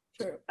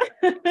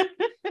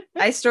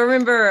 I still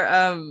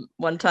remember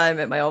one time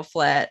at my old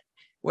flat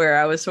where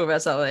I was talking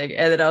about something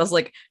and then I was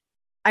like,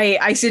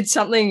 I said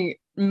something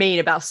mean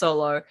about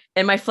Solo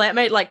and my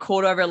flatmate like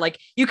called over like,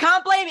 you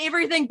can't blame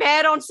everything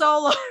bad on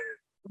Solo.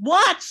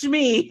 Watch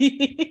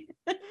me.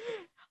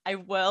 I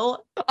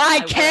will. I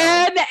will.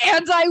 can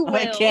and I will.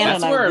 I can.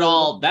 That's and I where it will.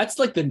 all, that's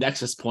like the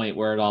nexus point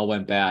where it all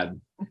went bad.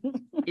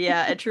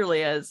 Yeah, it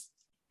truly is.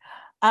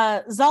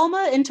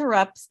 Zalma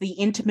interrupts the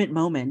intimate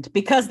moment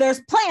because there's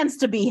plans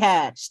to be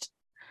hatched.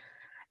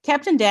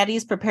 Captain Daddy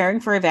is preparing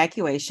for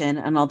evacuation,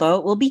 and although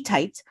it will be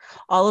tight,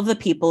 all of the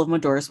people of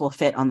Madoris will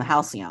fit on the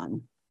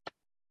Halcyon.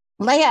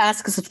 Leia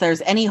asks if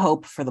there's any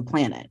hope for the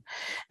planet,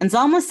 and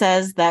Zalma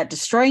says that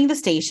destroying the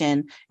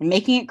station and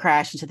making it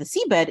crash into the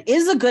seabed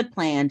is a good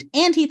plan,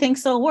 and he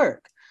thinks it'll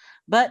work.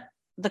 But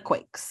the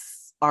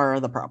quakes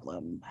are the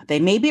problem. They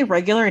may be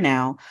regular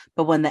now,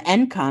 but when the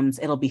end comes,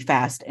 it'll be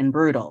fast and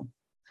brutal.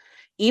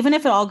 Even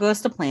if it all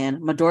goes to plan,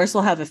 Madoris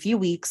will have a few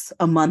weeks,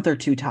 a month or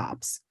two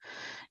tops.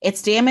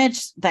 It's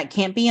damage that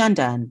can't be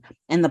undone,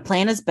 and the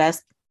plan is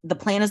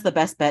the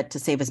best bet to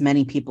save as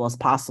many people as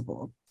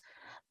possible.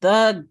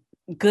 The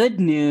good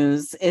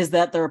news is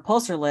that the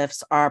repulsor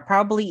lifts are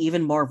probably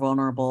even more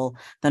vulnerable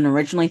than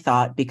originally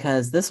thought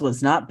because this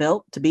was not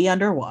built to be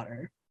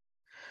underwater.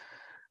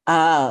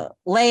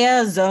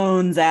 Leia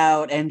zones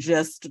out and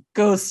just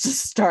goes to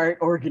start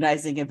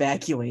organizing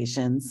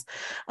evacuations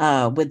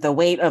with the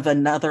weight of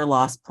another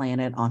lost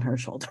planet on her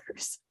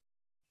shoulders.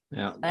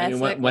 Yeah, I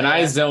mean, when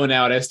I zone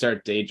out, I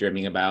start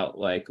daydreaming about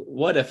like,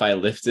 what if I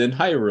lived in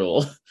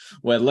Hyrule?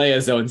 When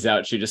Leia zones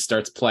out, she just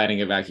starts planning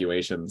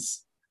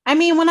evacuations. I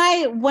mean, when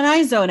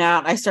I zone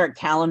out, I start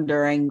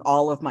calendaring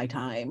all of my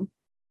time.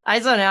 I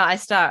zone out, I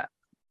start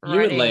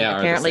writing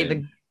apparently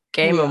the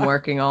game I'm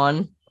working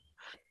on.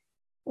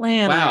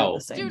 Wow,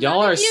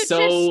 y'all are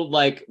so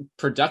like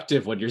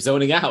productive when you're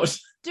zoning out.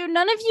 Do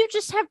none of you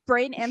just have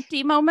brain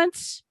empty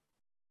moments?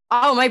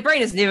 Oh, my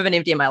brain has never been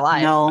empty in my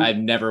life. No. I've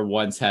never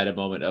once had a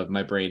moment of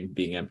my brain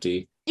being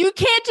empty. You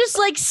can't just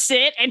like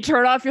sit and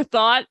turn off your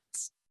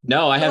thoughts.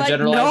 No, I have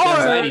generalized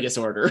anxiety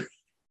disorder.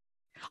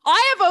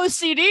 I have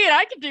OCD and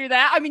I can do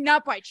that. I mean,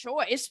 not by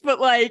choice, but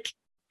like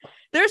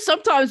there's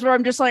sometimes where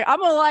I'm just like, I'm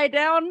gonna lie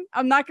down,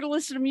 I'm not gonna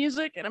listen to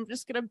music, and I'm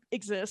just gonna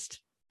exist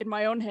in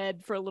my own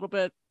head for a little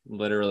bit.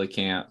 Literally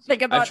can't.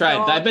 Think about I've tried.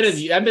 dogs. I've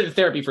been in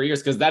therapy for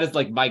years because that is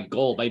like my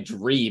goal. My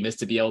dream is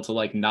to be able to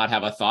like not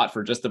have a thought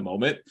for just a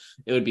moment.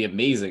 It would be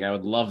amazing. I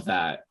would love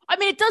that. I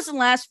mean, it doesn't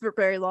last for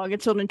very long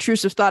until an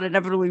intrusive thought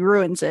inevitably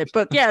ruins it.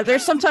 But yeah,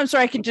 there's sometimes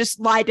where I can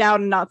just lie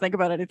down and not think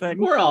about anything.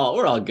 We're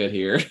all good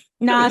here.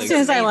 No, as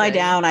soon as I lie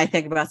down, I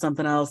think about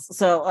something else.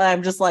 So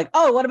I'm just like,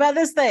 oh, what about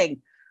this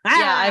thing?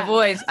 Yeah, I've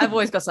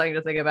always got something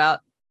to think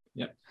about.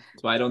 Yep.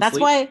 That's why I don't That's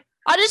sleep. why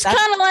I just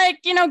kind of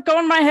like, go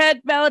in my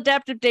head,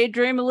 maladaptive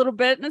daydream a little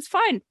bit, and it's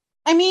fine.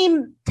 I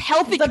mean,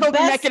 Healthy coping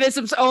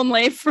mechanisms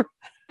only for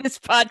this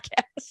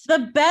podcast. the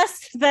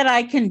best that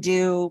I can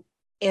do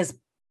is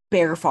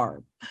Bear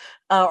Farm.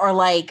 Or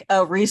like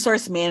a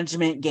resource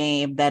management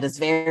game that is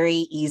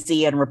very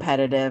easy and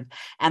repetitive.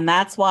 And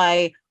that's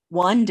why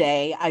one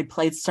day I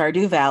played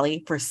Stardew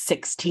Valley for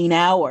 16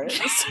 hours.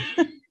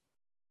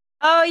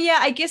 Oh, yeah,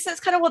 I guess that's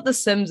kind of what The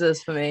Sims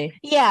is for me.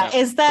 Yeah,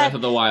 is that Breath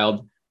of the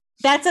Wild?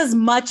 That's as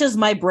much as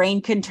my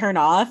brain can turn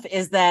off,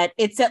 is that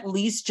it's at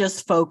least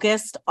just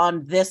focused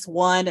on this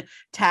one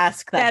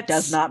task that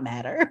does not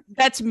matter.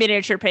 That's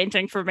miniature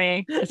painting for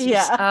me.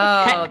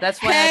 Oh,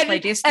 that's why I play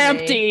Destiny.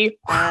 Empty.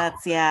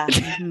 That's, yeah.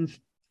 Mhm.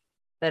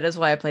 That is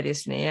why I play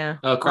Destiny, yeah.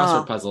 Oh,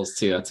 crossword puzzles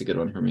too. That's a good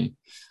one for me.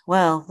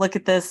 Well, look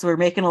at this. We're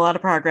making a lot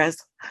of progress.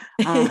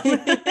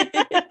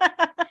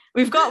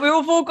 We've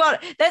all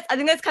got that. I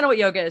think that's kind of what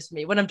yoga is for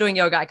me. When I'm doing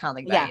yoga, I can't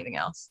think about anything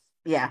else.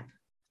 Yeah.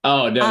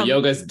 Oh no,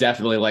 yoga's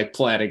definitely like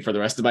planning for the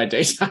rest of my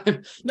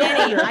daytime.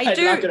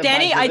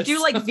 Danny, I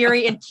do like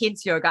very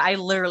intense yoga. I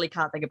literally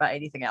can't think about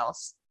anything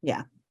else.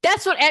 Yeah.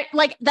 That's what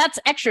that's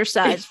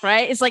exercise,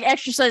 right? It's like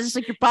exercise. It's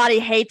like your body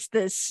hates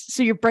this,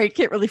 so your brain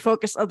can't really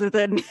focus on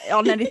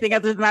anything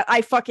other than that.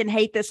 I fucking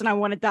hate this and I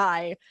want to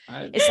die.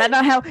 Is that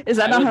not how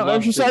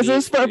exercise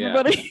is for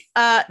everybody?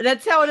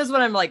 That's how it is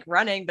when I'm like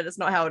running, but it's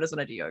not how it is when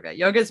I do yoga.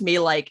 Yoga is me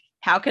like,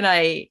 how can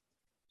I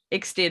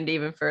extend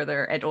even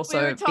further and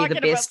also be the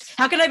best?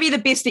 How can I be the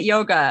best at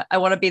yoga? I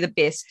want to be the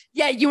best.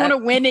 Yeah, you want to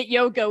win at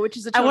yoga, which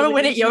is I want to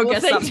win at yoga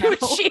somehow.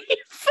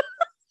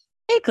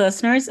 Hey,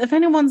 listeners, if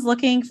anyone's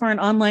looking for an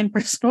online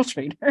personal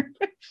trainer,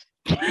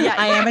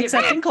 I am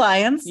accepting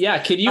clients. Yeah,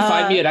 can you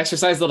find me an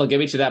exercise that'll get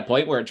me to that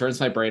point where it turns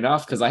my brain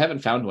off? Because I haven't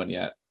found one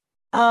yet.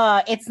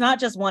 It's not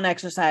just one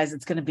exercise.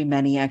 It's going to be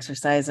many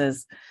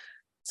exercises.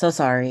 So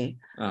sorry.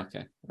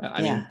 Okay.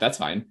 I mean, that's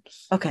fine.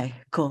 Okay,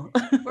 cool.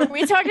 Were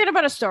we talking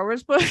about a Star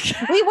Wars book?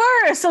 We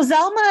were. So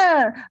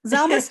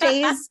Zalma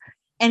stays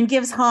and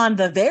gives Han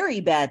the very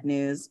bad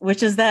news,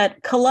 which is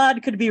that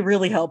Kalad could be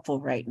really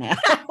helpful right now.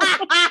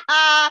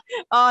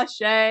 Oh,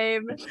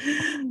 shame.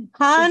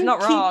 Han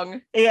not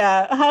wrong.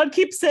 Yeah, Han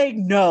keeps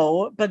saying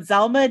no, but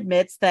Zalma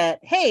admits that,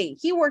 hey,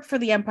 he worked for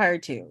the Empire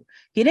too.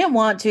 He didn't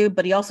want to,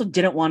 but he also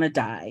didn't want to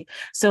die.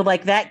 So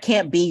like that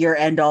can't be your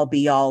end all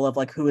be all of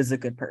like who is a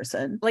good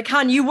person. Like,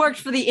 Han, you worked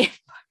for the Empire.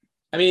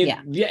 I mean,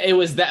 yeah, it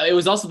was that. It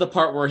was also the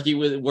part where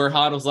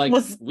Han was like,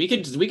 we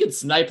could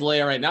snipe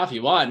Leia right now if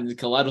you want. And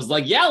Khaled was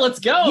like, yeah, let's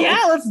go.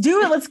 Yeah, let's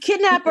do it. Let's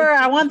kidnap her.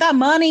 I want that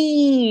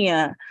money.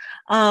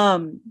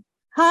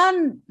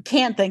 Han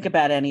can't think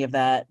about any of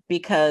that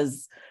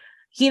because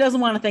he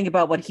doesn't want to think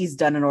about what he's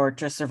done in order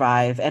to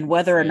survive and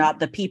whether or not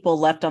the people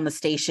left on the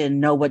station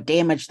know what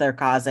damage they're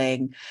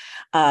causing,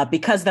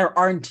 because there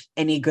aren't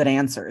any good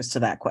answers to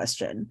that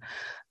question.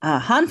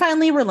 Han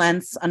finally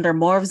relents under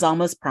more of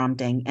Zalma's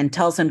prompting and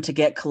tells him to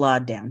get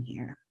Kalad down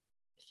here.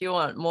 If you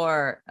want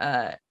more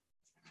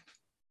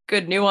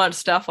good nuanced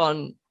stuff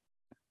on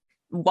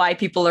why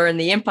people are in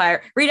the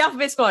Empire, read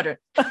Alphabet Squadron.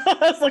 I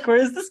was like, where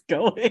is this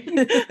going?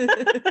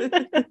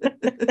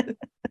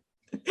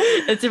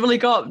 It's really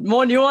got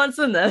more nuance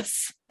than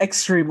this.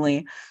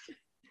 Extremely.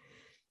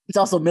 It's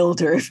also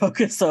military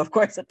focused, so of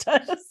course it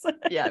does.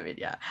 Yeah.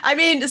 I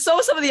mean, so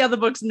are some of the other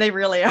books, and they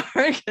really are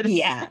good.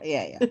 Yeah.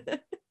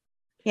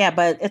 Yeah,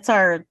 but it's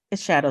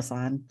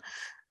Shadow-san.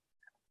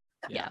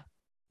 Yeah.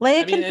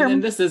 Leia I mean, confirmed.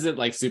 and this isn't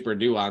like super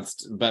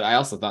nuanced, but I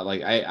also thought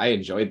like I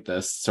enjoyed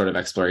this sort of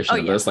exploration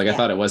of this. Like I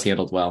thought it was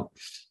handled well.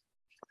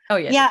 Oh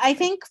yeah. Yeah, I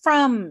think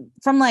from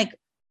like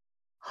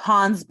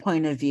Han's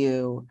point of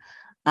view,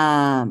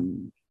 right,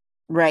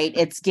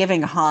 it's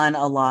giving Han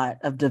a lot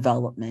of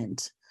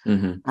development.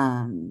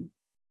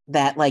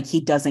 That like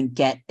he doesn't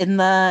get in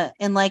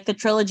like the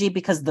trilogy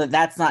because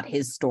that's not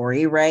his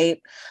story,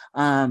 right?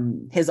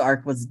 His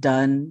arc was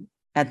done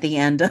at the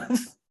end of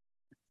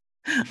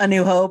A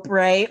New Hope,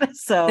 right?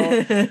 So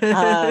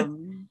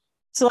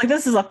so like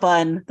this is a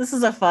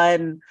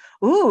fun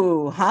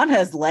ooh, Han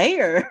has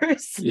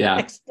layers.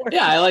 Yeah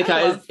I like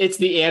how it's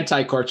the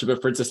anti-courtship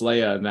of Princess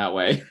Leia in that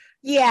way.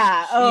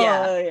 Yeah.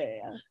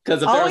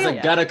 Because if there was a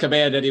Gunna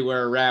command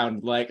anywhere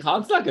around, like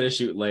Han's not going to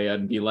shoot Leia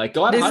and be like,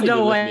 "Go on, there's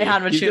no way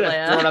Han would shoot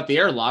Leia." Throw it out the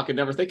airlock and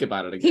never think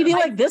about it again. He'd be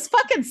like, "This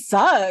fucking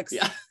sucks."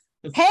 Yeah.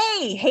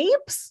 Hey,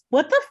 Hapes,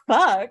 what the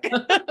fuck?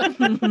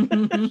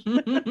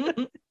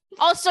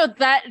 Also,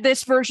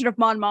 this version of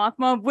Mon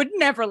Mothma would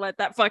never let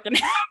that fucking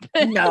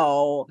happen.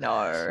 No.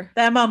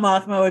 That Mon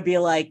Mothma would be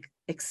like,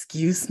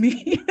 "Excuse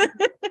me,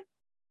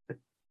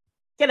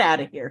 get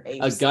out of here,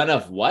 Hapes." A gun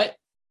of what?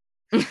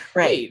 Right.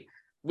 Wait,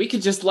 we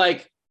could just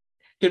like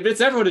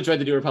convince everyone to join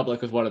the New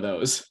Republic with one of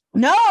those.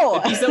 No,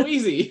 it'd be so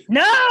easy.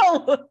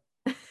 No,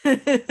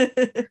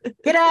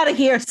 get out of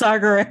here, Saw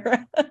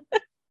Gerrera.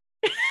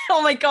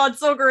 Oh my god,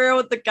 Saw Gerrera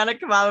with the Gunna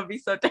command would be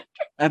so dangerous.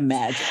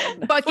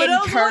 Imagine. Fucking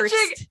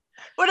cursed.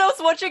 When I was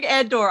watching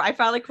Andor, I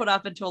finally caught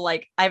up until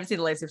like I haven't seen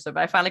the latest episode,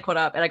 but I finally caught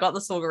up and I got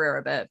the Saw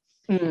Gerrera bit.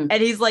 And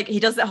he's like, he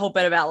does that whole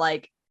bit about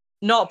like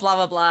not blah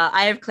blah blah.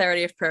 I have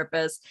clarity of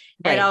purpose,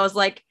 right. And I was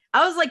like,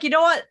 you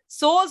know what?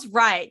 Saw's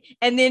right.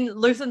 And then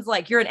Luthen's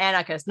like, you're an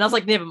anarchist. And I was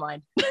like, never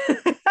mind.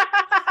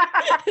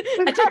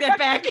 I take that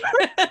back.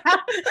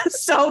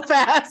 So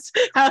fast.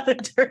 How the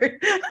turn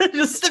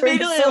just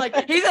immediately so like,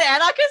 he's an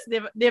anarchist?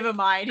 Never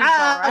mind. He's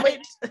all right.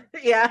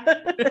 Yeah.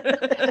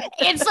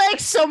 It's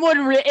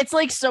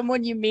like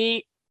someone you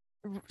meet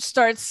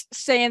starts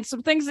saying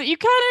some things that you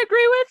kind of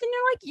agree with, and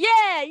you're like,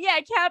 yeah,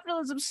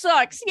 capitalism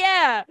sucks.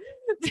 Yeah.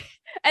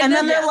 And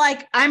then they're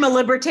like, I'm a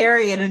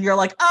libertarian, and you're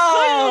like,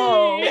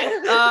 oh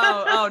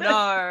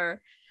no.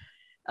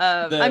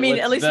 I mean,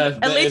 at least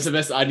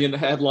Isabis Onion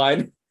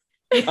headline.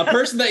 A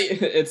person that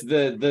it's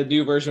the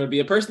new version would be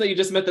a person that you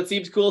just met that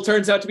seems cool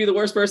turns out to be the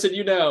worst person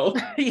you know.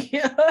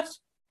 Yeah.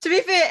 To be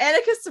fair,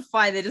 anarchists are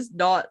fine. They're just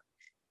not.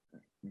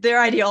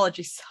 Their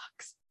ideology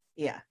sucks.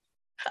 Yeah.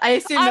 I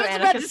assume I was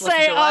about to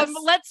say,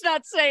 let's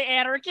not say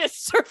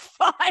anarchists are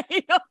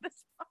fine on this.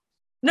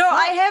 No,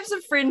 I have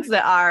some friends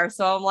that are,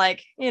 so I'm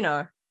like,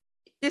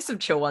 there's some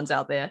chill ones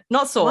out there.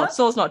 Not Saw. What?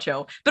 Saw's not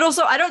chill. But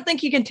also, I don't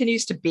think he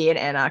continues to be an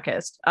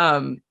anarchist.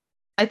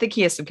 I think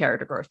he has some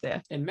character growth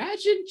there.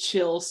 Imagine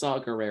chill Saw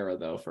Gerrera,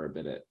 though, for a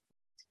minute.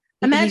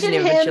 Imagine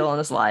him been chill in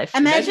his life.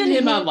 Imagine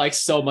him on like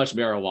so much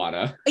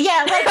marijuana.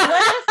 Yeah, like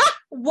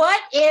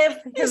what if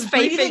his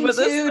breathing was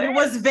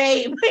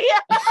vape?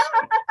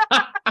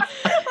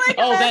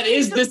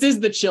 This is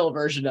the chill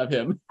version of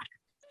him.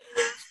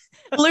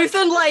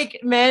 Luthen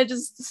like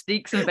manages to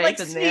sneak some vape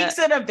in there. Sneaks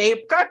in a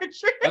vape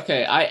cartridge.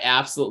 Okay, I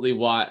absolutely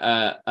want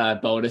a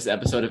bonus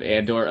episode of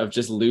Andor of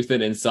just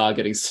Luthen and Saw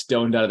getting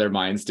stoned out of their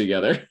minds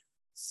together.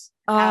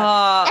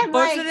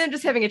 Both of them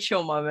just having a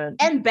chill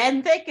moment. And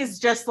Benthic is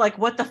just like,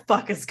 what the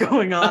fuck is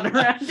going on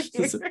around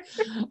here?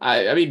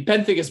 I mean,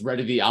 Benthic is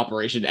ready the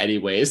operation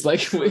anyways.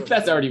 Like,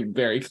 that's already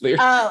very clear.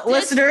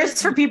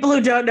 Listeners, for people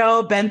who don't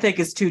know, Benthic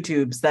is Two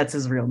Tubes. That's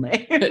his real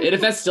name. And if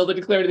that's still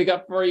didn't clear anything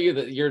up for you,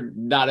 that you're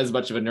not as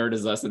much of a nerd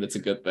as us, and it's a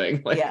good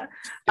thing. Like, yeah.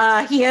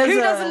 He has. Who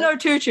doesn't know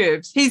Two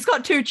Tubes? He's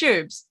got 2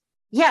 tubes.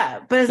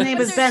 Yeah, but his name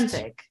is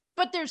Benthic.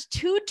 But there's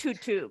two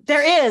tubes.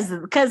 There is,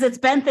 because it's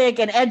Benthic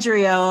and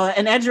Edrio,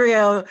 and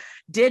Edrio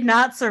did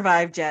not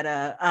survive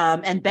Jedha.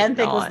 And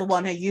Benthic was the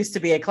one who used to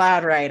be a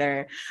Cloud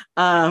Rider.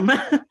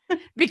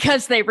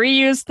 Because they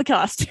reused the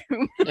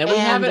costume. And we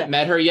haven't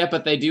met her yet,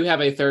 but they do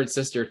have a third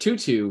sister,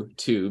 Tutu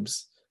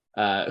Tubes,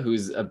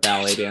 who's a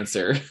ballet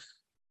dancer.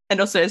 And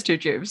also has 2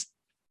 tubes.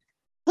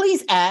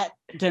 Please at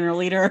Dinner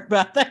Leader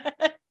about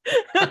that.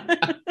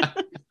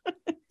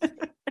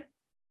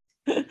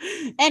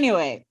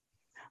 Anyway.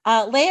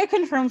 Leia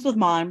confirms with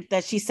Mon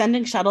that she's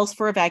sending shuttles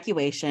for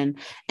evacuation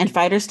and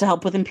fighters to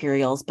help with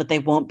Imperials, but they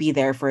won't be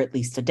there for at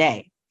least a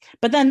day.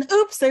 But then,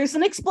 oops, there's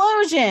an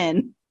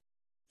explosion!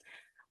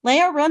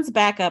 Leia runs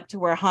back up to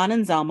where Han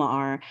and Zelma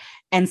are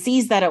and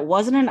sees that it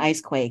wasn't an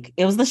ice quake.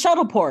 It was the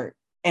shuttle port,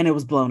 and it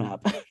was blown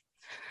up.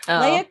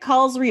 Leia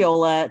calls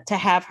Riola to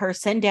have her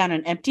send down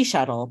an empty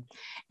shuttle,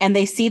 and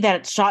they see that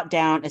it's shot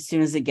down as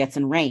soon as it gets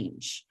in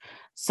range.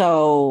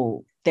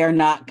 So they're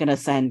not going to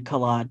send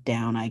Kalad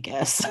down, I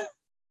guess.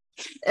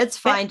 It's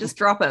fine. Just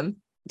drop him.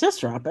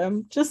 Just drop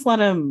him. Just let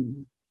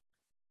him.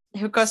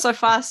 He'll go so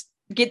fast.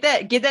 Get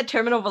that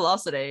terminal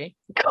velocity.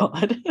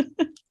 God.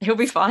 He'll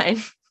be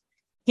fine.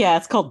 Yeah,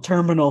 it's called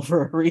terminal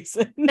for a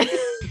reason.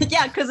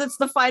 Yeah, because it's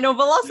the final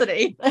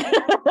velocity.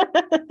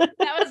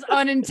 That was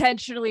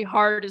unintentionally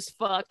hard as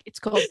fuck. It's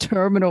called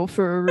terminal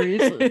for a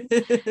reason.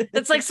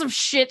 It's like some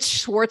shit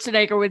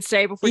Schwarzenegger would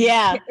say before he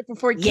kicked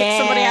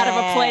somebody out of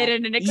a plane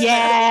in an express.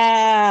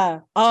 Yeah.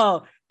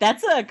 Oh,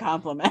 that's a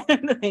compliment.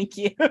 Thank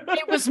you.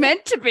 It was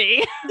meant to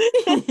be.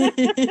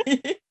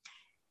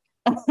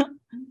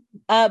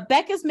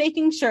 Beck is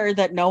making sure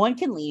that no one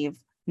can leave,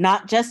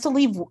 not just to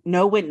leave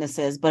no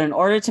witnesses, but in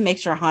order to make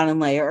sure Han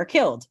and Leia are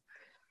killed.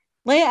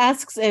 Leia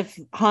asks if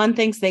Han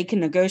thinks they can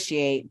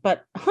negotiate,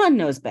 but Han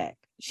knows Beck.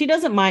 She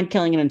doesn't mind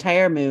killing an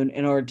entire moon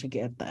in order to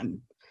get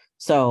them.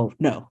 So,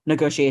 no,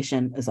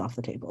 negotiation is off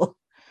the table.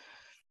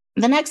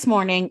 The next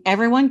morning,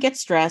 everyone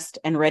gets dressed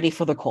and ready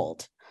for the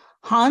cold.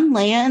 Han,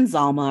 Leia, and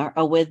Zalma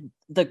are with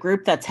the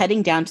group that's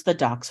heading down to the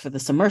docks for the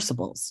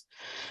submersibles.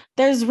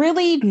 There's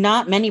really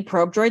not many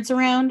probe droids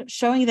around,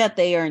 showing that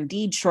they are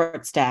indeed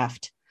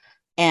short-staffed.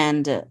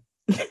 And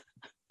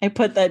I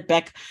put that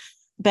Beck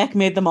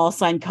made them all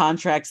sign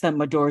contracts that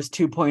Mador's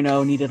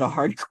 2.0 needed a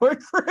hardcore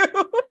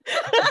crew.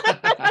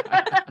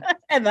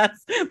 And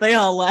they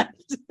all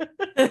left.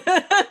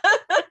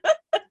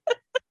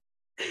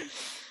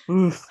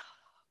 Oof,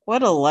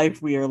 what a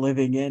life we are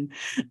living in.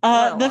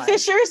 The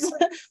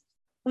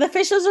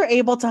Fishers are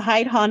able to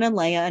hide Han and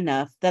Leia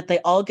enough that they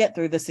all get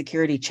through the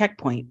security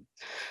checkpoint.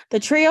 The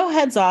trio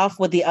heads off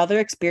with the other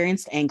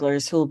experienced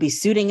anglers who will be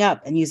suiting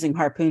up and using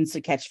harpoons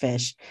to catch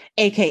fish,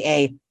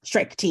 aka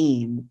Strike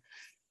Team.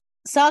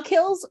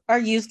 Sawkills are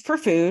used for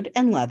food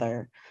and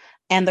leather,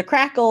 and the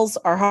crackles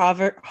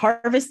are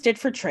harvested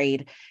for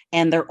trade,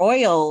 and their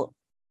oil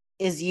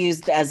is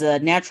used as a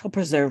natural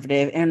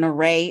preservative in an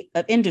array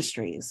of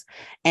industries,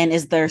 and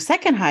is their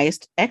second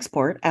highest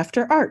export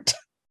after art.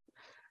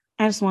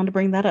 I just wanted to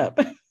bring that up.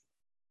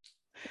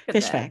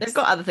 Fish facts. They've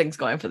got other things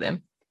going for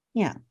them.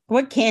 Yeah.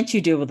 What can't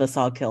you do with a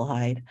Sawkill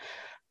hide?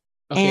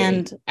 Okay,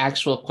 and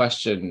actual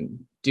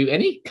question. Do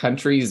any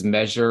countries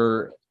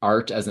measure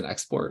art as an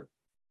export?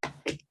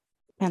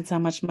 Depends how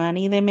much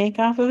money they make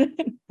off of it.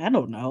 I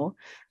don't know.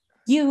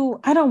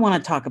 I don't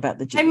want to talk about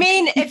the Jews. I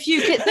mean, if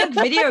you think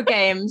video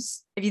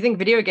games, if you think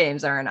video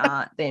games are an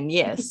art, then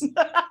yes.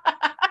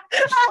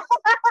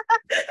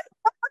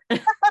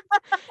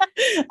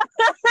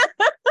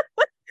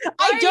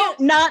 I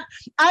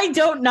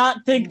don't not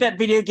think that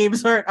video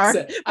games are an art.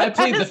 So, I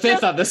played the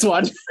fifth on this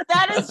one.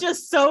 That is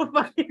just so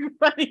fucking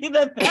funny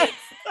that's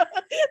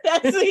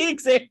the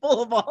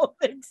example of all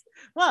things.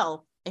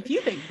 Well, if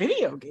you think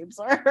video games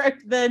are art,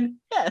 then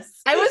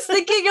yes. I was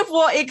thinking of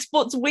what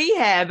exports we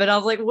have, and I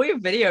was like, we have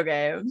video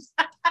games.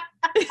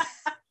 It's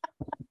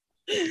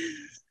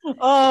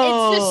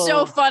just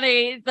so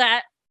funny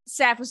that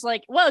Saf was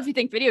like, well, if you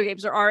think video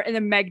games are art, and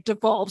then Meg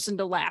devolves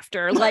into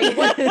laughter. Like,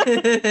 what?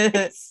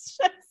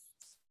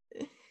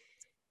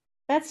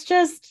 That's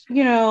just,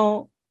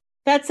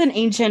 that's an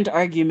ancient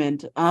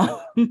argument.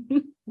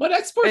 What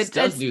exports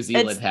does New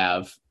Zealand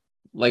have?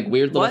 Like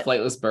weird little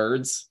flightless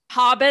birds?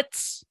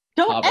 Hobbits.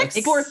 Don't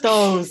export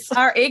those.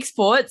 Our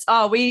exports,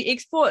 we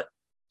export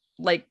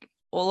like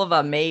all of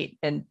our meat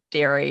and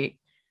dairy.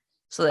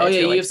 So that's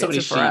really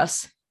expensive for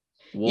us.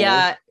 Wool.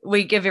 Yeah,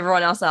 we give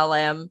everyone else our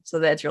lamb, so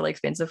that's really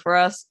expensive for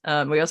us.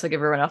 We also give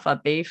everyone else our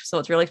beef, so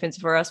it's really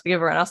expensive for us. We give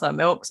everyone else our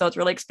milk, so it's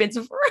really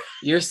expensive for us.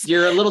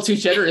 You're a little too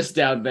generous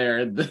down there.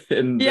 I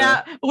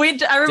remember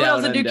I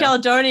was in New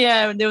Caledonia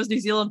and there was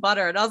New Zealand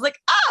butter, and I was like,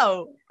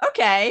 oh,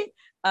 okay.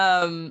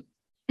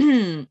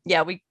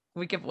 Yeah, we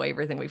give away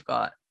everything we've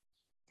got,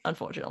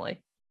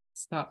 unfortunately.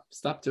 Stop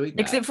doing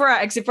that. Except for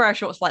our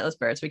short flightless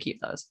birds, we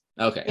keep those.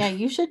 Okay. Yeah,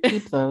 you should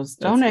keep those.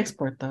 Don't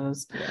export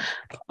those. Yeah.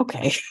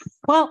 Okay.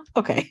 Well,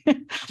 okay.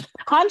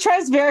 Han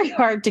tries very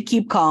hard to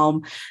keep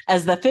calm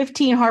as the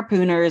 15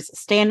 harpooners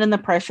stand in the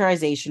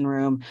pressurization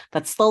room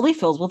that slowly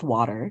fills with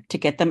water to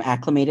get them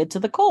acclimated to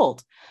the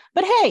cold.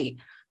 But hey,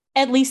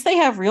 at least they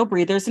have real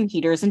breathers and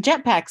heaters and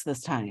jetpacks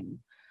this time.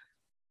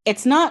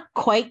 It's not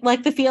quite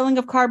like the feeling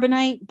of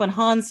carbonite, but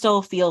Han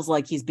still feels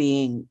like he's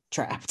being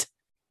trapped.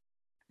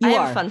 I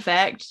have a fun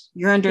fact.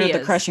 You're under the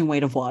crushing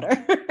weight of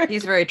water.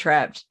 He's very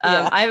trapped.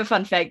 I have a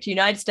fun fact. The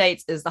United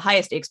States is the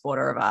highest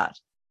exporter of art.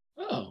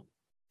 Oh.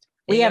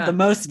 We have the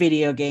most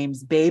video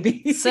games,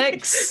 baby.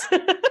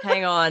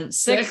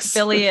 $6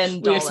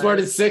 billion. We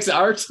exported 6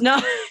 art?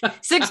 No,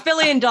 $6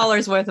 billion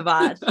worth of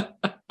art.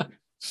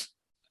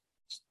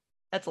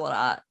 That's a lot of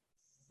art.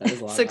 That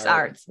is a lot 6 of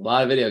art. arts. A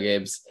lot of video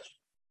games.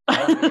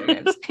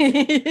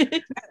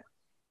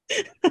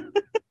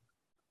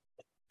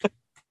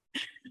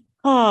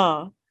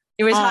 Oh.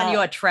 Anyways, Han, you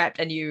are trapped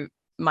and you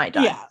might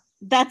die. Yeah,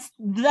 that's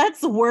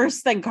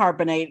worse than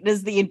carbonate. It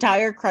is the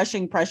entire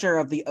crushing pressure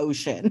of the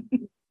ocean.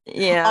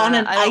 Yeah, on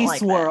an I don't ice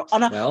like world,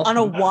 that. on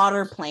a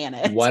water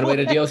planet. One way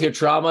to deal with your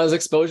trauma is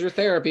exposure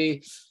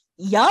therapy.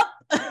 Yup.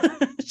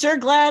 Sure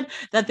glad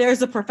that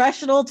there's a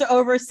professional to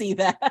oversee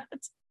that.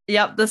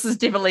 Yep, this is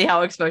definitely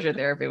how exposure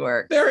therapy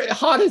works.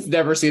 Han has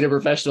never seen a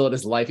professional in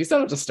his life. He's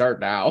not have to start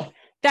now.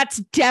 That's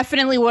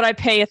definitely what I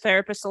pay a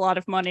therapist a lot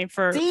of money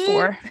for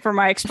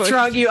my exposure.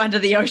 Drug you under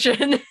the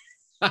ocean.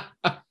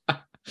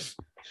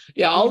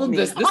 Yeah, all of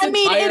this. I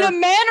mean, in a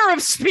manner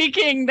of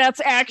speaking,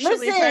 that's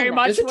actually very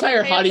much. This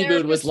entire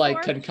honeymoon was like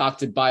for.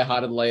 concocted by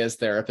Han and Leia's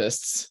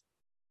therapists.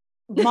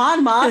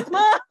 Mon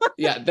Mothma?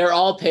 Yeah, they're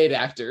all paid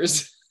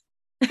actors.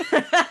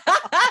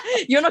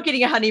 You're not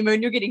getting a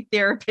honeymoon, you're getting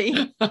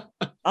therapy.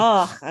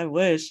 Oh, I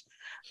wish.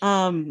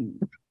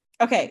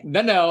 Okay.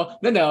 No.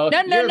 You're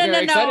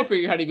very excited for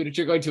your honeymoon, which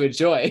you're going to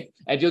enjoy,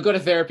 and you'll go to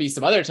therapy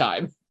some other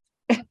time.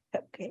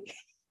 Okay.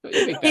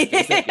 You make that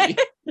face at me.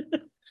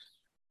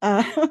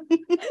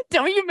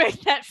 Don't you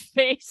make that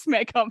face,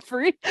 Meg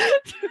Humphrey?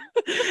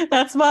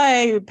 That's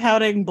my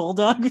pouting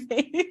bulldog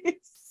face.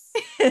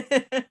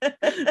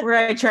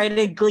 Where I try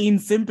to glean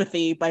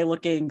sympathy by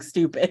looking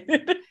stupid.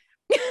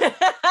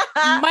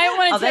 Might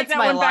want to take that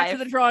one back to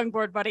the drawing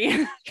board,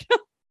 buddy.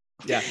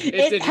 Yeah,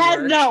 it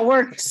has not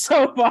worked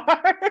so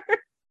far.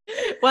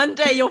 One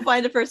day you'll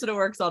find a person it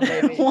works on,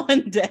 baby.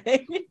 One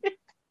day.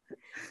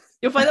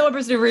 You'll find that one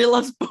person who really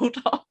loves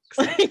bulldogs.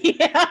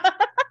 Yeah.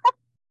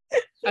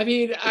 I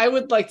mean, I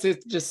would like to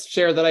just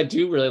share that I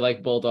do really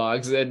like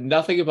bulldogs, and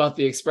nothing about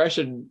the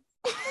expression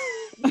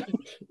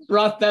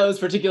brought those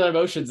particular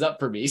emotions up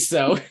for me.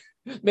 So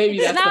maybe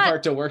that's the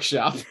part to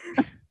workshop.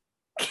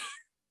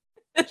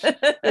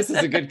 This is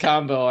a good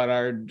combo on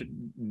our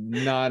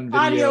non-video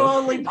audio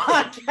only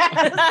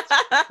podcast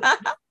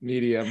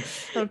medium.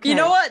 Okay. You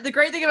know what? The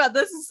great thing about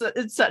this is that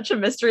it's such a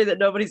mystery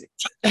that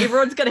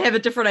everyone's going to have a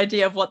different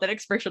idea of what that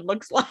expression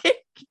looks like.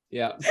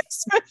 Yeah.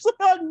 Especially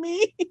on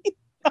me.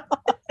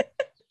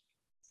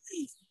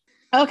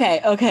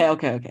 Okay.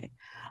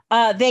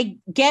 They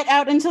get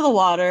out into the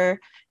water,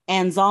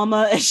 and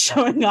Zalma is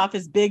showing off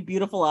his big,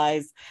 beautiful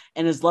eyes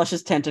and his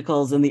luscious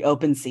tentacles in the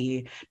open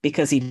sea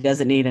because he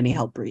doesn't need any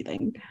help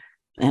breathing.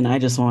 And I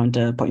just wanted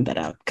to point that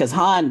out because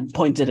Han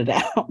pointed it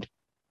out.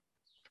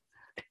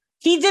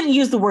 He didn't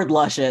use the word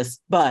luscious,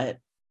 but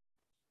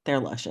they're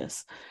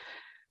luscious.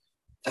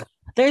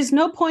 There's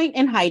no point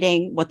in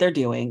hiding what they're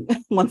doing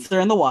once they're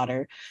in the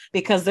water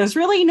because there's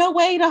really no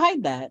way to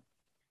hide that.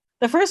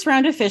 The first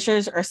round of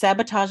fishers are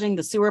sabotaging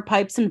the sewer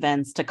pipes and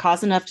vents to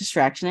cause enough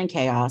distraction and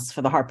chaos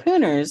for the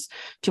harpooners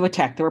to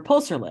attack the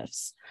repulsor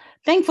lifts.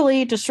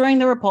 Thankfully, destroying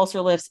the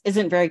repulsor lifts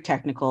isn't very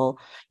technical.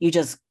 You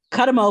just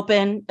cut them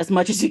open as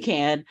much as you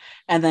can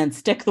and then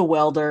stick the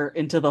welder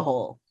into the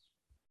hole.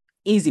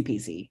 Easy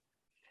peasy.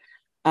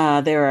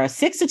 There are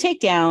 6 to take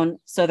down,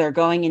 so they're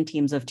going in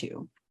teams of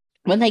 2.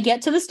 When they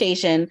get to the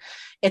station,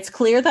 it's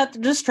clear that the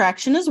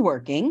distraction is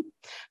working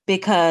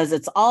because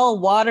it's all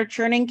water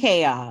churning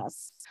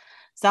chaos.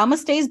 Zalma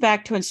stays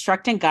back to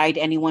instruct and guide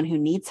anyone who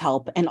needs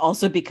help, and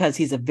also because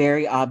he's a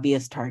very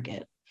obvious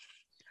target.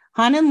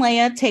 Han and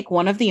Leia take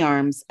one of the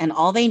arms, and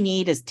all they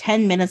need is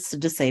 10 minutes to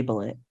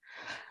disable it.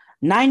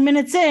 9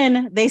 minutes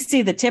in, they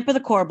see the tip of the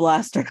core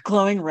blaster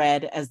glowing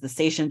red as the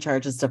station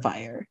charges to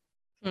fire.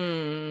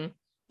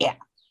 Yeah.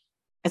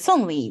 It's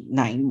only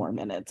 9 more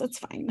minutes. It's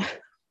fine.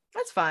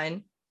 That's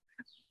fine.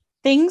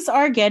 Things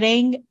are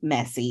getting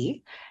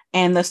messy,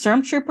 and the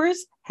stormtroopers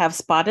have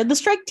spotted the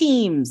strike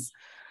teams.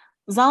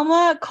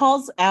 Zalma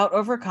calls out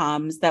over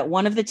comms that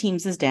one of the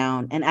teams is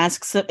down and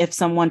asks if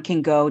someone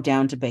can go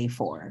down to Bay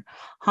 4.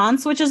 Han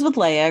switches with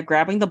Leia,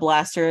 grabbing the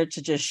blaster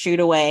to just shoot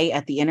away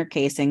at the inner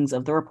casings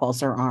of the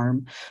repulsor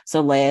arm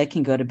so Leia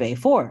can go to Bay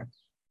 4.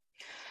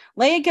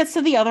 Leia gets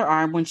to the other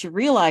arm when she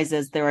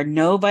realizes there are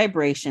no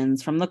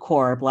vibrations from the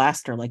core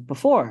blaster like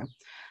before.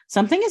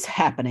 Something is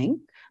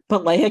happening,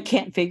 but Leia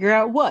can't figure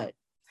out what.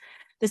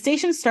 The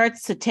station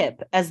starts to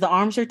tip as the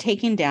arms are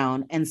taken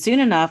down, and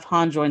soon enough,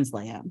 Han joins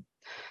Leia.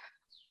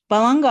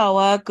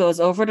 Balangawa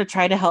goes over to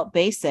try to help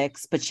Bay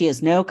 6, but she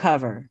has no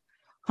cover.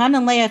 Han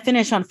and Leia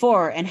finish on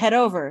 4 and head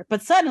over,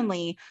 but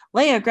suddenly,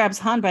 Leia grabs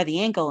Han by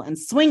the ankle and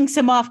swings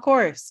him off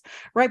course,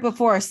 right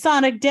before a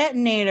sonic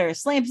detonator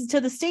slams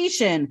into the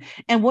station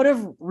and would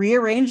have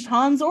rearranged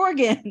Han's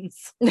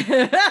organs. Not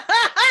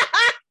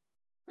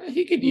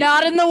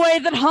in the way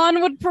that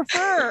Han would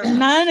prefer.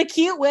 Not in a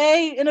cute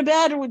way, in a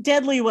bad,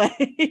 deadly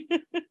way.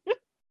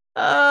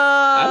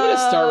 I'm going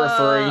to start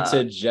referring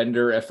to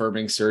gender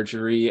affirming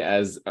surgery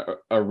as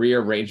a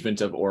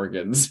rearrangement of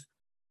organs.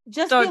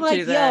 Just don't be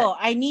like, yo,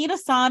 I need a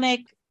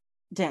sonic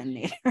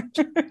detonator.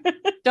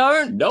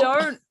 Don't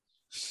go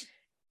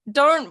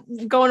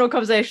into a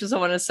conversation with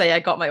someone and say I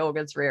got my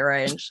organs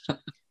rearranged.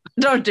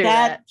 Don't do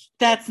that.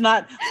 That's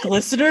not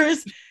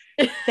listeners.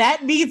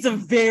 That needs a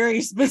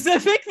very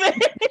specific thing.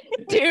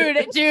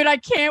 Dude, I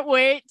can't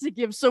wait to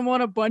give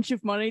someone a bunch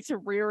of money to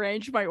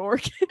rearrange my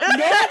organs.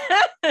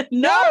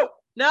 No.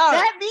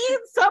 That means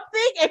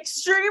something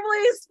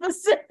extremely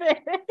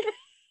specific.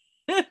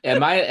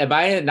 Am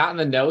I not in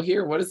the know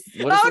here? What is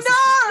no,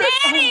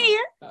 Danny!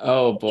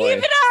 Oh boy.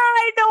 Even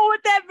I know what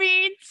that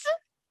means.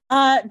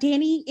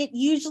 Danny, it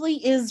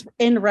usually is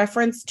in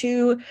reference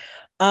to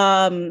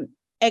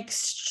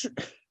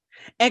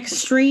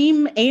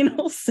extreme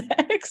anal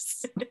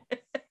sex.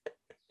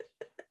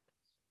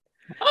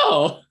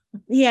 Oh.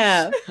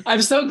 Yeah.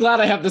 I'm so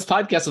glad I have this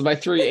podcast with my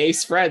 3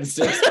 ace friends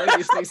to explain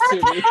these things to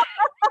me.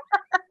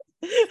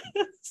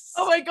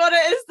 Oh my god,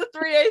 it is the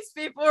 3 ace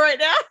people right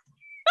now.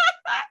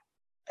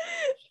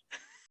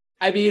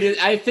 I mean,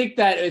 I think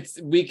that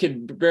we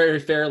could very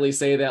fairly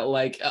say that,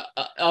 like,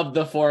 of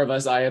the 4 of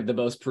us, I am the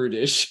most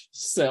prudish.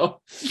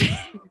 So,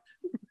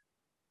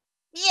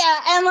 yeah,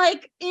 and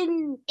like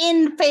in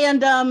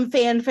fandom,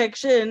 fan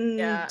fiction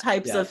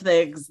types of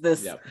things,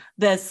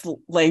 this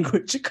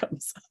language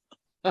comes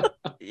up.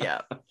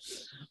 Yeah.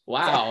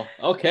 Wow.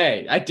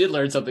 Okay, I did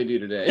learn something new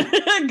today.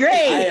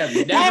 Great. I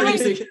am never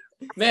using.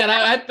 Man,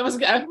 I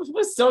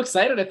was so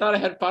excited. I thought I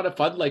had found a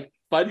fun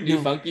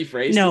new funky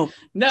phrase. No.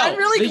 I'm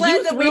really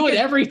glad that we ruined could...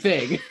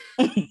 everything.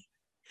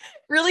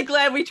 Really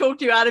glad we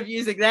talked you out of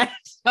using that.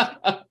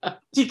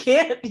 You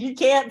can't.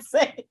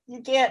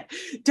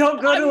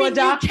 Don't go to a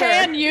doctor. You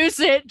can use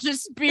it.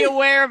 Just be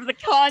aware of the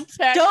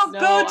context. Don't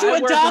go to a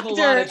doctor. With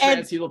a lot of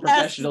trans people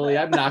professionally.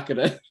 I'm not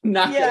gonna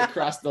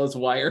cross those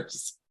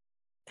wires.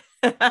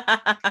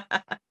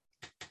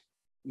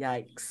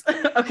 Yikes.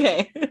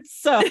 Okay,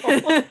 so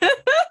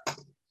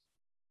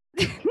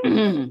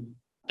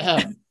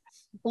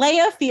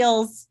Leia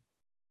feels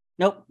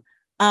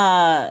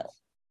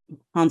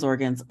Hans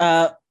Organs.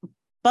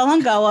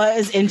 Balangoa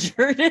is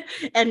injured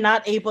and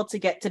not able to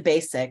get to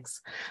base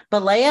 6,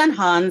 but Leia and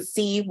Han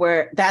see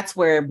that's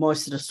where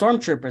most of the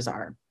stormtroopers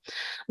are.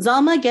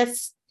 Zalma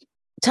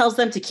tells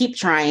them to keep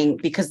trying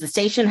because the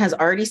station has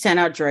already sent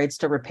out droids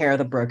to repair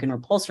the broken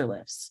repulsor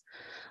lifts.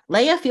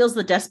 Leia feels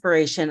the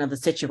desperation of the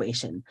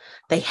situation.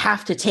 They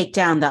have to take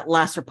down that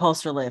last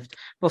repulsor lift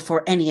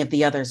before any of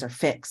the others are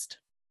fixed.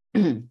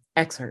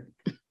 Excerpt.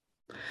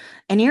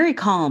 An eerie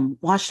calm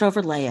washed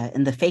over Leia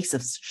in the face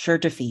of sure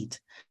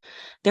defeat.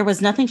 There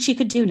was nothing she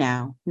could do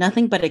now,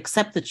 nothing but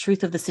accept the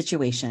truth of the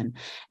situation,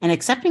 and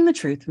accepting the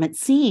truth meant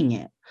seeing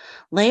it.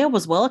 Leia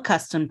was well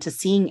accustomed to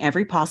seeing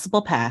every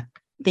possible path,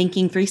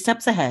 thinking 3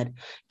 steps ahead,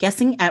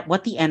 guessing at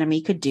what the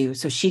enemy could do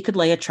so she could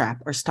lay a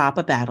trap or stop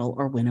a battle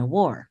or win a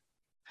war.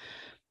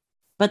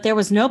 But there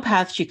was no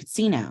path she could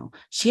see now.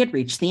 She had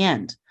reached the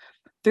end.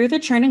 Through the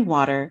churning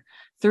water,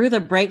 through the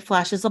bright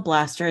flashes of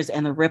blasters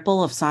and the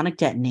ripple of sonic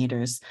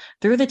detonators,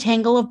 through the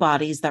tangle of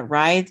bodies that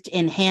writhed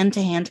in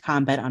hand-to-hand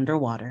combat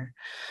underwater,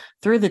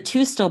 through the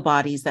 2 still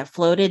bodies that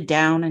floated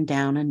down and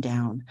down and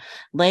down,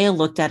 Leia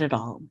looked at it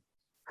all.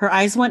 Her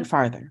eyes went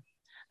farther.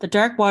 The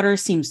dark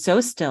waters seemed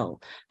so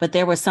still, but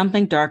there was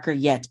something darker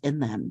yet in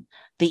them.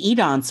 The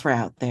Edons were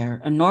out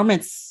there,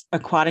 enormous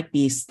aquatic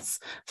beasts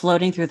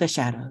floating through the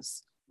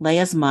shadows.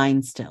 Leia's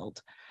mind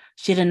stilled.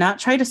 She did not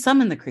try to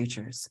summon the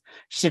creatures.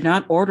 She did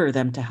not order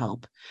them to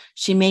help.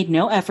 She made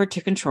no effort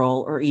to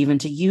control or even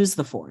to use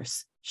the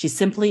Force. She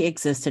simply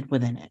existed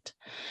within it.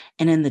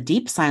 And in the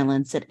deep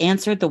silence, it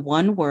answered the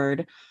one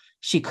word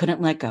she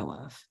couldn't let go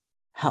of.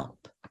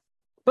 Help.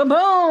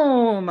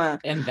 Boom!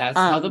 And that's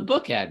how the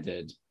book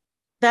ended.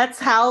 That's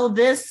how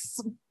this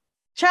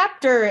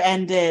chapter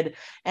ended,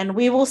 and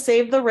we will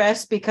save the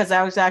rest because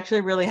I was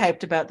actually really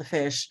hyped about the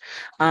fish,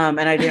 and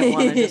I didn't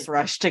want to just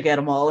rush to get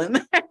them all in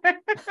there.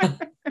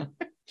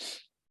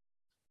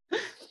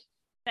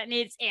 That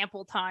needs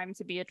ample time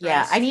to be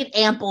addressed. Yeah, I need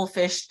ample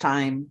fish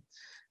time.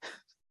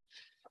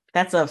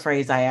 That's a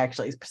phrase I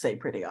actually say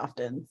pretty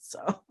often.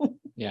 So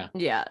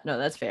yeah, no,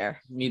 that's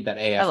fair. Need that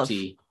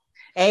AFT.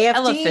 I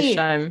love fish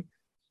time.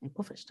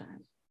 Ample fish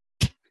time.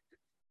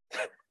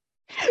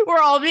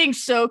 We're all being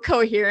so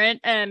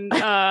coherent and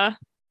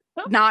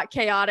not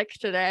chaotic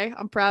today.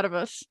 I'm proud of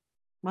us.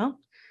 Well,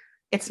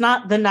 it's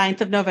not the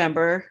 9th of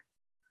November.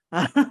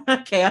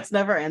 Chaos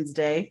never ends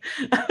day.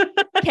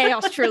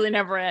 Chaos truly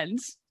never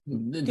ends.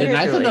 The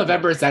 9th of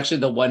November is actually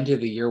the one day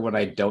of the year when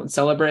I don't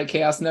celebrate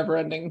Chaos Never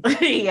Ending.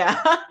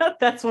 Yeah,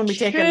 that's when we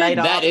take a night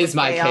off. That is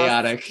my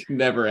chaotic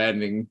never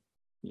ending.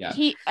 Yeah.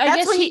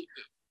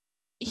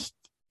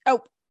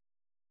 Oh,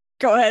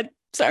 go ahead.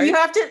 Sorry.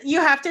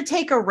 You have to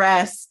take a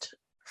rest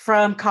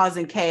from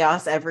causing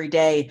chaos every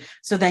day,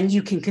 so then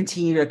you can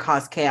continue to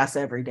cause chaos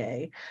every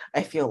day.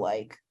 I feel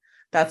like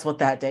that's what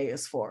that day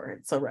is for.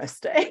 It's a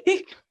rest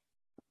day.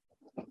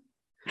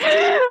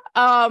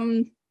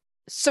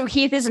 So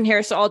Heath isn't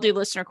here, so I'll do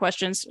listener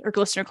questions.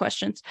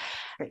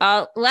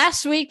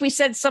 Last week we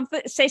said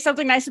say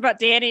something nice about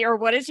Danny, or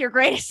what is your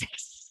greatest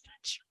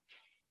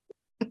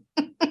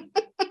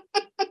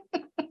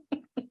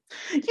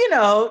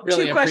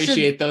really two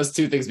appreciate those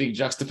 2 things being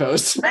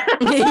juxtaposed.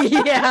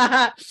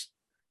 Yeah.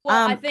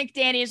 Well, I think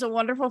Danny is a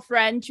wonderful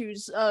friend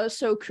who's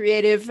so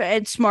creative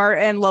and smart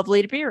and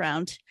lovely to be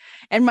around.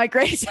 And my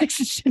greatest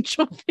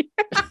existential fear.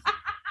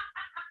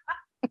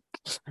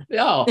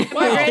 Oh,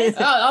 well,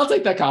 I'll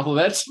take that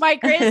compliment. My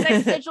greatest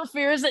existential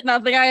fear is that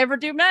nothing I ever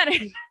do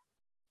matters.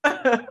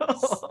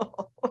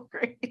 Oh,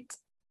 great.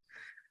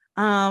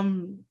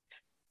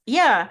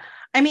 Yeah.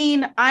 I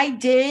mean, I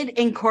did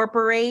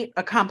incorporate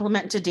a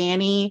compliment to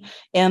Danny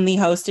in the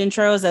host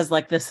intros as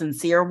like the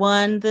sincere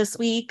one this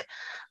week.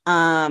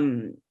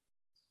 And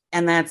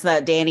that's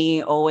that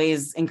Danny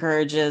always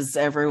encourages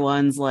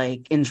everyone's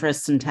like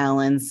interests and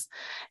talents.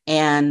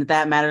 And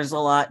that matters a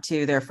lot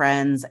to their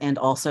friends and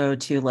also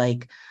to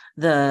like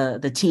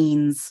the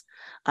teens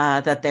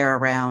that they're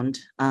around.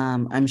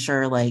 I'm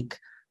sure like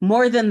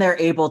more than they're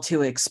able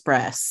to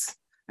express.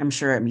 I'm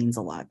sure it means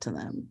a lot to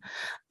them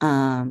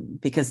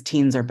because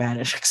teens are bad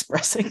at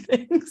expressing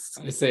things.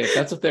 I say, if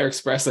that's what they're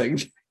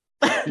expressing,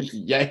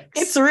 yikes.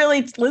 It's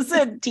really,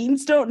 listen,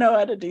 teens don't know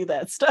how to do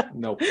that stuff.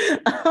 Nope.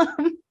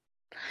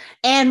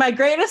 And my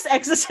greatest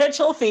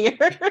existential fear,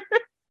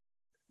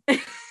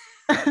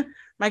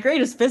 my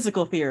greatest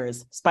physical fear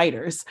is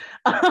spiders.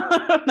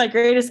 My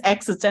greatest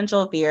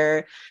existential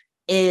fear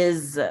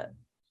is,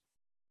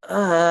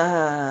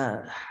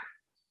 I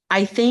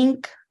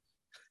think,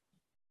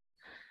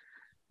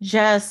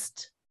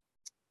 just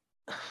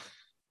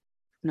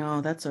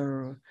no, that's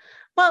a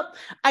well,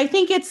 I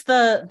think it's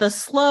the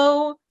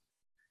slow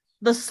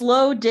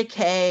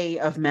decay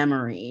of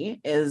memory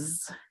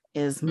is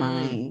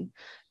my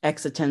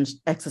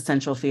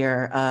existential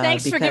fear.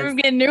 Thanks for giving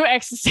me a new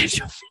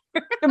existential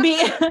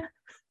fear.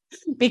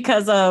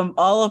 Because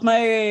all of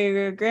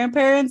my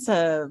grandparents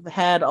have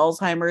had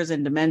Alzheimer's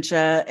and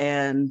dementia,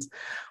 and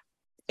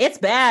it's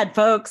bad,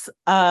 folks.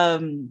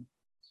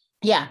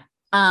 Yeah.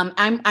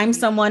 I'm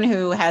someone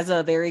who has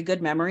a very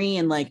good memory,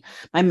 and like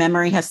my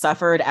memory has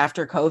suffered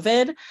after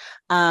COVID,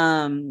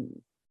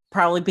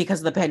 probably because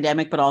of the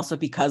pandemic, but also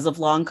because of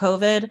long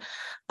COVID.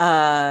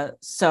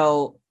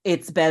 So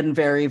it's been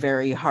very,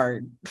 very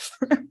hard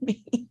for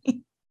me.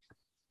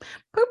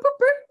 Boo, boo,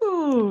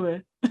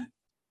 boo.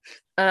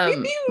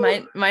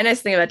 My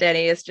nice thing about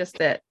Danny is just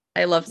that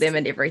I love them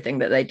and everything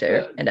that they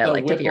do, and I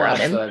like to be around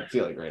them. I'm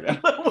feeling right now.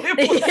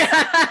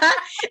 Yeah.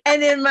 And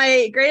then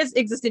my greatest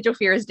existential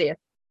fear is death.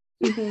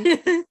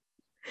 Mm-hmm.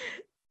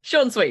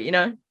 Short and sweet, you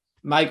know.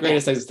 My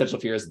greatest existential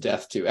fear is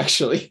death too,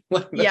 actually.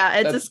 Yeah,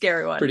 it's a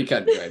scary one. Pretty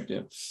cut and dried,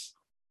 yeah.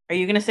 Are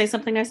you going to say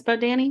something nice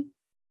about Danny?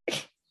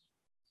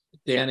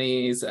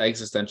 Danny's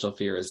existential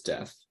fear is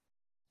death.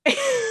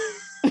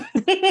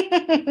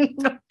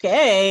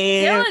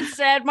 Okay. Dylan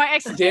said my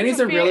existential Danny's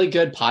a fear- really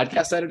good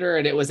podcast editor,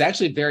 and it was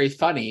actually very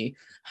funny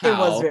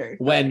how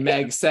when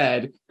Meg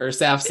said, or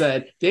Saf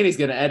said, Danny's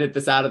going to edit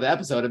this out of the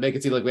episode and make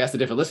it seem like we asked a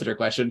different listener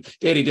question.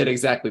 Danny did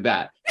exactly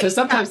that. Because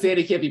sometimes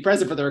Danny can't be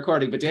present for the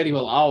recording, but Danny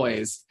will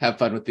always have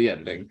fun with the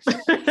editing.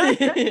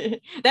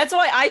 That's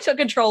why I took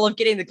control of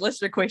getting the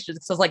listener questions,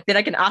 because I was like, then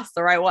I can ask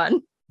the right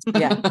one.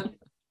 Yeah.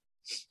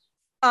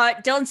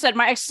 Dylan said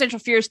my existential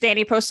fear is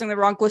Danny posting the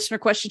wrong listener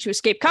question to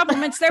escape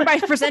compliments, thereby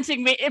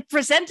presenting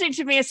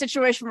to me a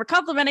situation where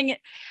complimenting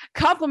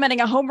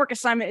a homework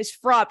assignment is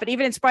fraught. But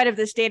even in spite of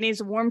this, Danny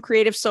is a warm,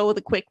 creative soul with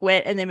a quick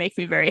wit, and they make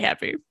me very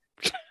happy.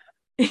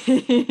 Thanks,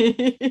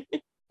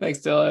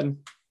 Dylan.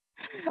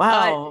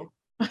 Wow.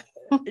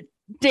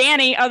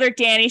 Other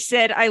Danny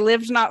said, I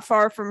lived not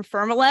far from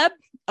Fermilab,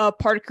 a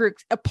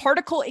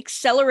particle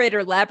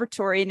accelerator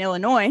laboratory in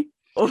Illinois.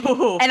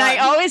 Oh, and I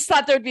always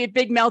thought there would be a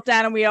big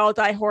meltdown and we all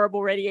die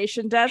horrible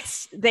radiation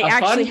deaths. They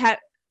actually have.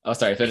 Oh,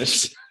 sorry,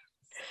 finished.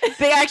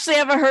 They actually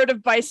have a herd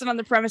of bison on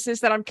the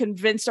premises that I'm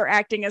convinced are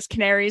acting as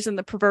canaries in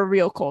the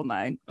proverbial coal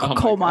mine.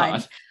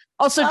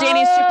 Also,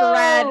 Danny's super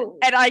rad,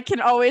 and I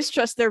can always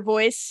trust their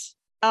voice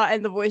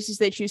and the voices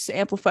they choose to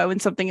amplify when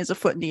something is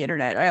afoot in the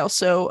internet. I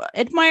also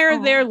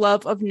admire their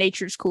love of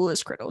nature's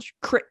coolest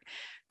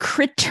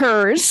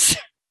critters.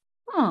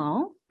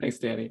 Oh, thanks,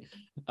 Danny.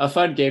 A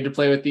fun game to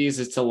play with these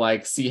is to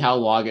like see how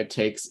long it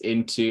takes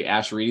into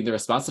Ash reading the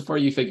response before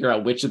you figure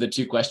out which of the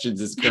two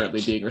questions is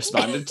currently being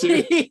responded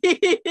to.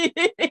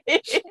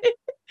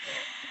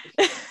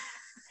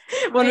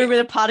 Wondering where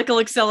the particle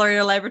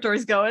accelerator laboratory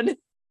is going.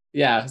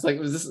 Yeah, it's like,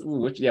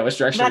 which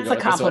direction? That's a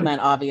compliment,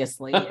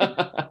 obviously.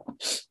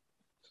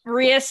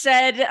 Maria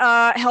said,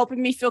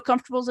 helping me feel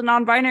comfortable as a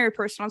non-binary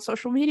person on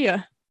social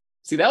media.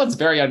 See, that one's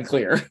very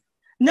unclear.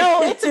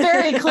 No, it's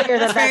very clear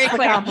that that's a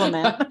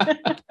compliment.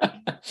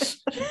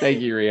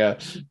 Thank you, Rhea.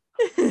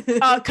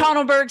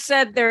 Connellberg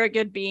said they're a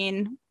good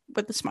bean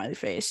with the smiley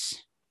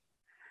face.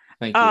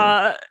 Thank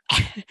you.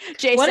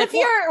 Jay what said,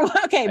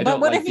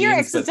 if your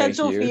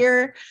existential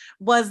fear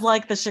was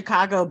like the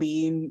Chicago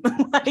bean,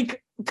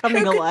 like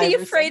coming alive? Be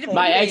afraid of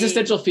my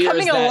existential fear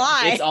is that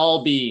alive. It's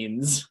all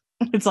beans.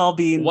 It's all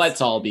beans. What's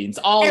all beans?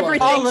 All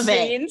of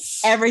it.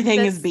 Beans.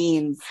 Everything is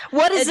beans.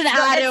 What is an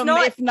atom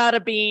if not a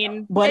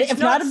bean? What if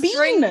not a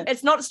bean?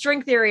 It's not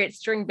string theory, it's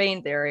string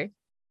bean theory.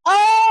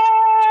 Oh!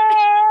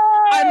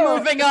 I'm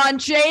moving on.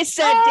 Jay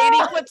said, Danny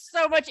puts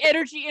so much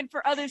energy in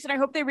for others, and I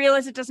hope they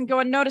realize it doesn't go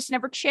unnoticed,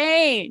 never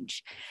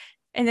change.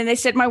 And then they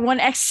said, my one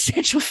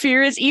existential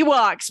fear is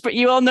Ewoks, but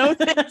you all know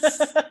this.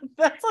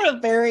 That's a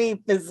very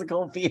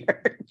physical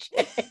fear,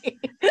 Jay.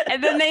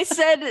 And then they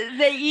said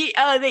they eat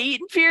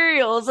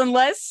Imperials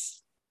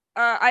unless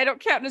I don't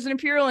count as an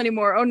Imperial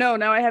anymore. Oh no,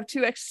 now I have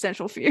 2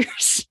 existential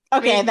fears.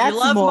 Okay, I mean, that's you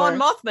love more. Mon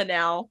Mothma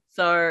now,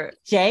 so.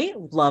 Jay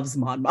loves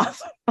Mon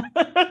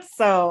Mothma.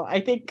 So I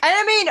think. And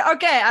I mean,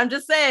 okay, I'm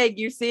just saying,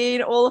 you've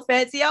seen all the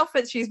fancy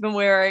outfits she's been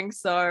wearing,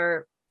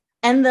 so.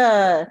 And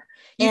the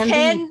You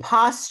can- the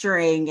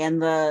posturing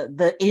and the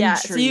intrigue. Yeah,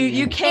 so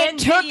you can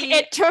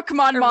It took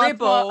Mon a Mothma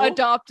rebel.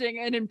 adopting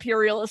an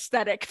Imperial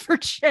aesthetic for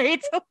Jay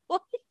to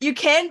like. You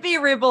can be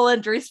rebel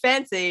and dress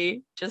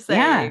fancy. Just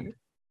saying.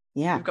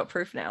 Yeah, You've got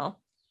proof now.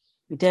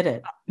 we did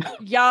it.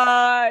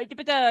 Yeah,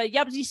 but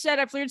Yubsy said,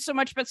 I've learned so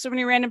much about so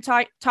many random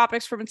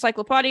topics from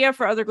Encyclopedia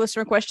for other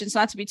listener questions,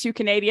 not to be too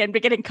Canadian,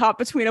 but getting caught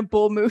between a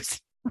bull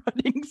moose and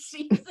running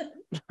season.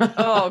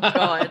 Oh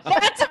god.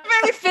 That's a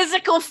very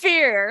physical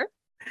fear.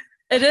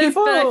 It is,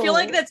 but I feel People-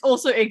 like that's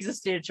also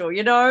existential,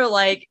 you know?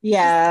 Like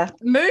Yeah.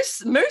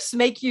 moose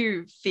make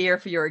you fear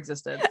for your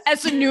existence.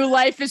 As a new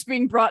life is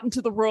being brought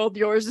into the world,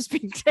 yours is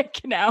being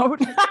taken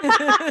out.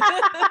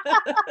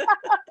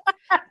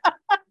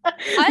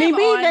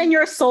 Maybe on- then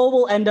your soul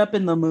will end up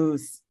in the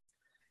moose.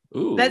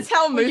 Ooh, That's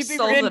how Will you moose be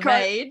souls are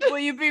reincarnated? made. Will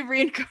you be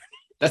reincarnated?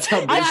 that's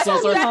how I- moose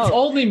souls are. that's-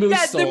 Only moose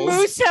Yeah, souls. the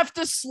moose have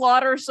to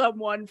slaughter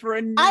someone for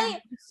a new.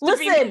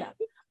 Listen,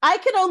 I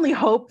can only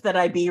hope that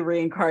I be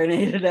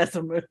reincarnated as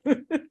a moose.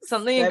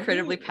 Something That'd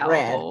incredibly be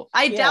powerful.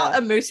 I Yeah. doubt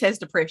a moose has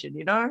depression,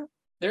 you know?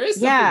 There is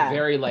something Yeah,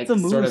 very like it's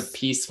a sort moose. of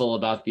peaceful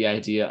about the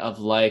idea of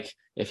like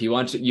if you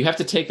want to, you have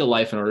to take a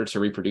life in order to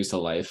reproduce a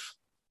life.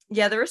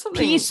 Yeah, there is something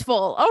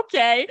Peaceful.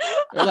 Okay.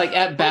 Or like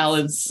at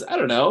balance. I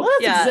don't know. Well,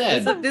 Yeah,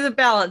 Zen. there's a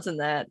balance in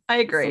that. I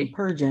Some agree.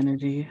 purge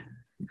energy.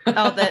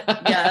 Oh, that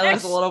yeah, it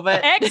was a little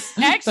bit.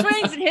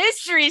 X-Wings in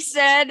history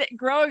said,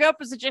 growing up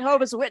as a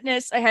Jehovah's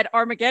Witness, I had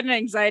Armageddon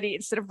anxiety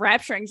instead of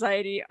rapture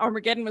anxiety.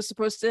 Armageddon was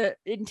supposed to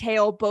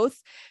entail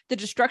both the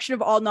destruction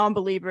of all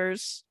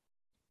non-believers,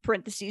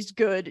 parentheses,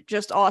 good,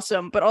 just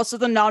awesome, but also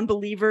the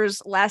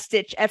non-believers'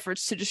 last-ditch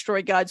efforts to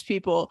destroy God's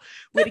people.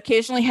 We'd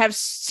occasionally have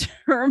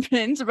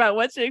sermons about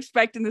what to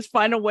expect in this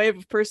final wave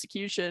of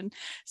persecution,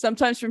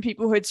 sometimes from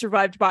people who had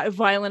survived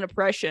violent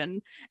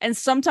oppression, and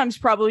sometimes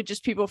probably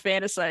just people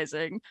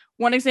fantasizing.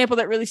 One example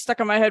that really stuck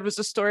in my head was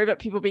a story about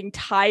people being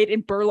tied in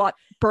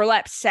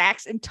burlap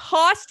sacks and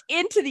tossed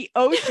into the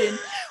ocean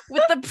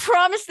with the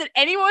promise that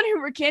anyone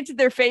who recanted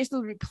their faith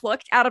would be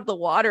plucked out of the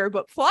water.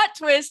 But plot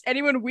twist,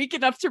 anyone weak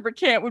enough to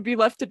recant would be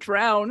left to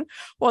drown,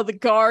 while the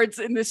guards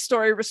in this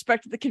story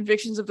respected the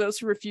convictions of those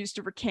who refused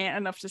to recant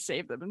enough to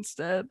save them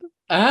instead.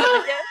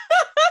 Ah,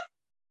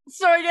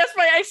 So I guess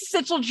my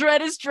existential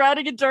dread is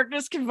drowning in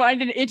darkness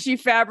confined in itchy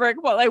fabric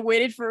while I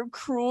waited for a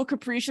cruel,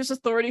 capricious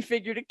authority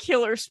figure to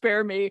kill or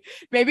spare me.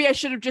 Maybe I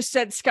should have just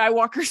said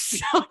Skywalker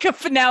Saga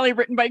finale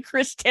written by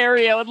Chris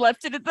Terrio and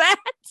left it at that.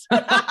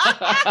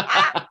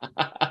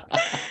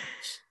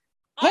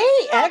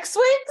 Hey,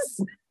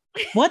 X-Wings?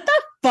 What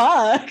the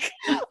fuck?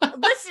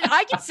 Listen,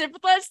 I can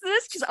sympathize to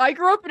this because I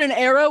grew up in an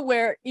era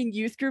where in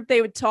youth group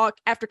they would talk,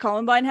 after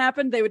Columbine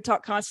happened, they would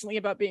talk constantly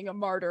about being a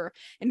martyr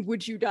and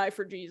would you die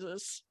for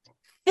Jesus?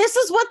 This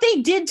is what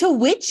they did to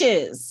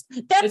witches.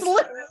 That's It's-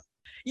 literally.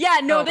 Yeah,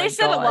 no, Oh they my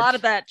said a God. lot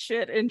of that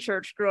shit in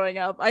church growing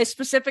up. I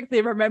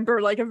specifically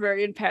remember like a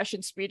very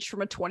impassioned speech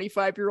from a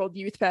 25-year-old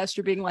youth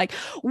pastor being like,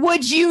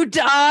 would you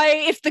die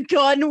if the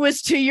gun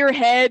was to your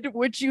head?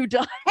 Would you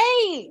die?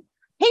 Hey,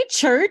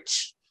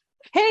 church.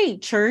 Hey,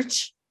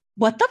 church.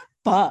 What the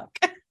fuck?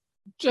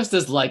 just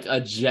as like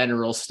a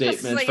general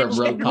statement like from a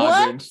Rogue general-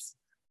 Quadrant.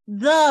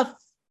 The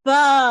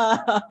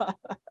fuck?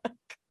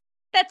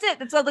 That's it.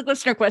 That's all the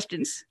listener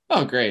questions.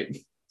 Oh,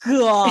 great.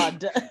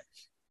 God.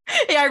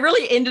 Yeah, I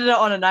really ended it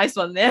on a nice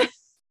one there.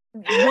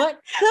 What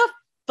the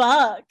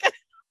fuck?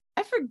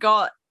 I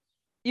forgot.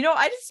 You know,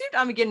 I just assumed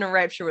Armageddon and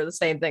Rapture were the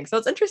same thing. So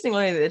it's interesting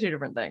learning that they're two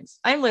different things.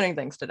 I'm learning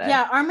things today.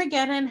 Yeah,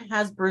 Armageddon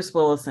has Bruce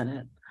Willis in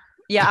it.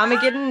 Yeah,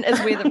 Armageddon is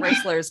where the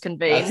wrestlers That's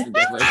convene. the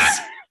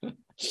difference.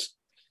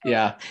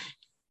 Yeah.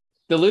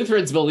 The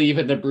Lutherans believe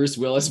in the Bruce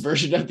Willis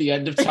version of the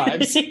end of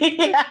times.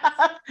 Yeah.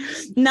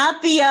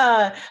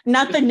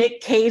 Not the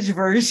Nick Cage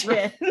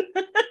version.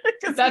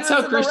 'Cause That's he how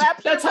was in the Christian.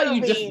 Rapture That's how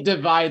you movie.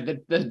 divide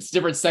the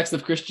different sects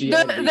of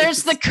Christianity.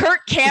 There's the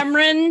Kirk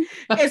Cameron.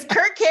 Is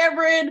Kirk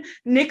Cameron,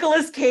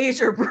 Nicolas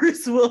Cage, or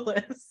Bruce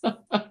Willis?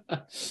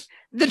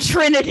 The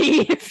Trinity,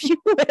 if you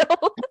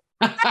will.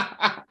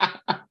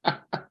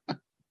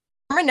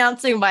 I'm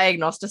renouncing my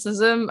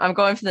agnosticism. I'm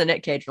going for the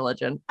Nick Cage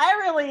religion.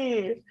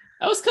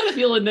 I was kind of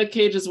feeling Nick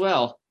Cage as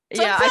well.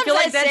 Yeah, I Sometimes feel I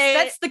like say-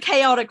 that's the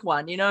chaotic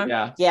one, you know?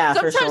 Yeah.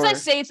 for Sometimes I sure.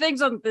 say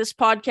things on this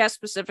podcast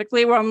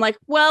specifically where I'm like,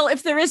 well,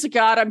 if there is a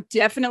God, I'm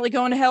definitely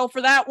going to hell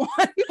for that one.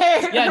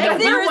 Yeah, no,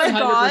 If there we is a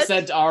God-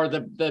 100% are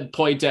the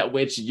point at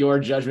which your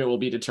judgment will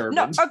be No,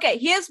 determined. okay,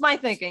 here's my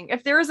thinking.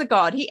 If there is a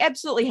God, he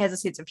absolutely has a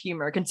sense of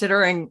humor,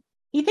 considering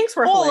He thinks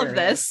we're all of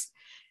hilarious. this.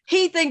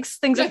 He thinks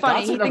things Yeah, are funny.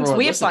 God's He our thinks number one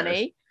we're listener.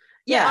 funny.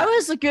 Yeah, Yeah. I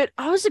was a good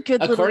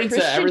According little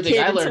to everything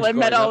Christian I kid learned until I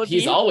met growing all up, of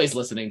he's you. always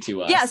listening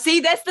to us. Yeah, see,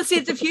 that's the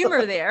sense of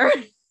humor there.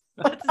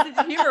 That's the sense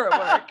of humor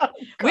at work.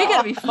 We're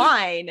gonna be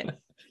fine.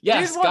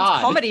 Yes, Dude wants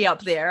God. comedy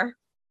up there.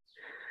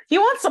 He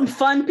wants some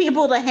fun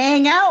people to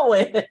hang out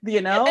with, you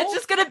know? It's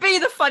just going to be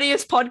the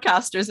funniest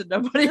podcasters and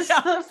nobody else.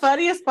 The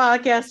funniest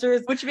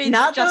podcasters. Which means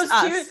not just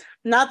those us.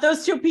 not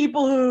those two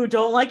people who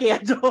don't like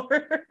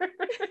Andor.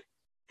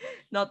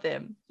 Not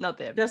them.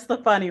 Just the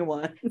funny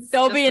ones.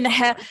 They'll be in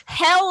hell.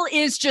 Hell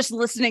is just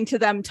listening to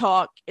them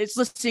talk. It's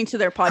listening to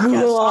their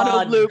podcast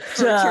on a loop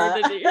for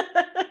eternity.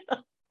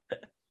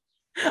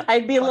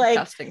 I'd be like,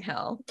 Podcasting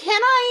hell.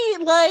 can I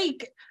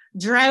like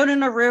drown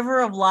in a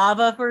river of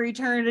lava for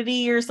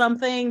eternity or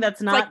something?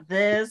 That's not like,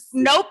 this.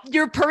 Nope,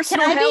 your Can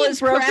personal I hell be is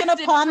broken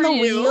crafted upon for the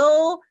you.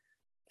 wheel?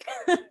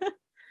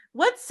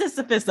 What's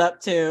Sisyphus up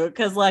to?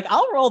 Because like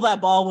I'll roll that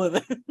ball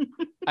with him.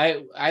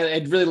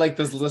 I'd really like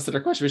this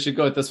listener question. We should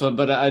go with this one,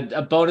 but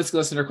a bonus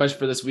listener question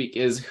for this week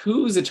is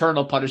whose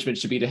eternal punishment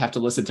should be to have to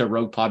listen to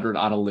Rogue Podron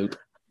on a loop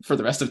for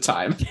the rest of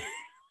time?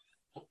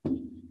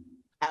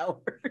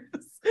 Hours.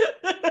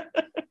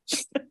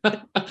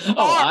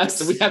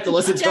 Us. We have to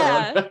listen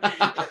to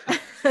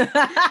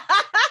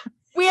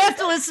We have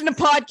to listen to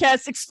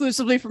podcasts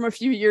exclusively from a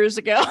few years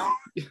ago.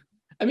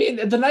 I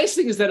mean, the nice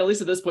thing is that at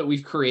least at this point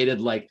we've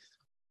created like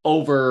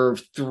over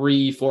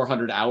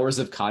 300-400 hours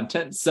of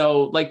content.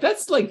 So like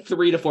that's like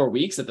 3 to 4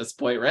 weeks at this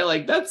point, right?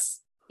 Like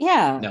that's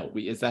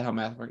is that how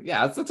math works?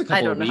 Yeah, that's a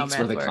couple of weeks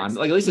worth of content.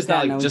 Like at least it's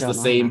not like just the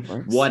same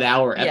 1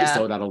 hour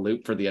episode on a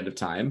loop for the end of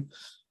time.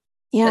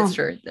 Yeah,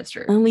 That's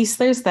true. At least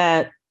there's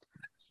that.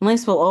 At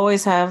least we'll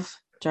always have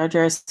Jar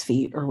Jar's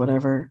feet or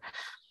whatever.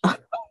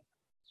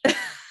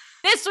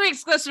 This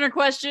week's listener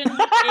question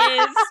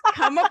is: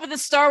 come up with a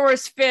Star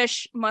Wars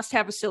fish, must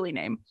have a silly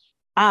name.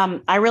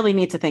 I really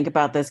need to think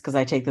about this because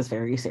I take this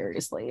very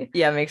seriously.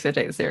 Yeah, it makes it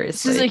take it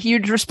seriously. This is a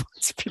huge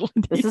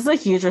responsibility. This is a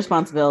huge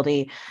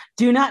responsibility.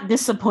 Do not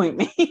disappoint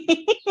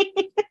me.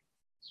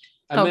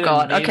 I'm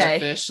God, name okay. a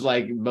fish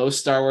like most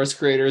Star Wars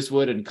creators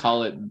would and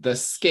call it the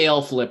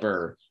Scale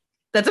Flipper.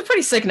 That's a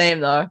pretty sick name,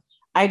 though.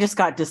 I just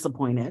got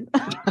disappointed.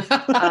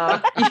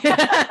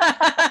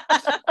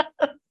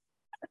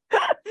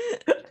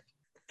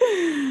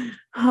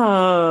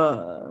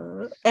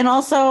 And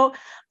also,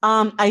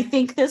 I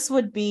think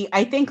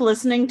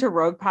listening to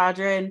Rogue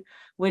Podron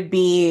would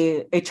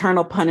be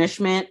eternal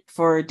punishment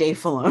for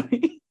Dave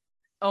Filoni.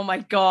 Oh my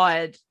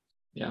God.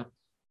 Yeah.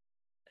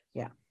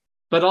 Yeah.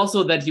 But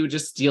also that he would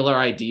just steal our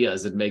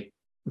ideas and make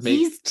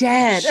He's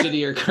dead.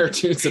 shittier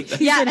cartoons of them.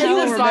 Yeah, He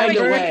would find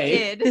a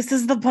way. This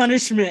is the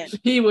punishment.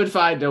 He would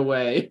find a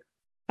way.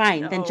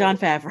 Fine, then Jon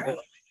Favreau.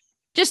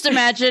 Just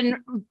imagine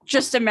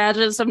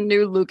some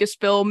new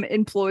Lucasfilm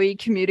employee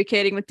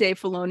communicating with Dave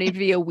Filoni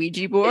via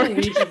Ouija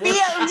board.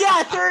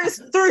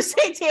 Through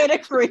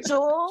satanic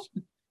ritual.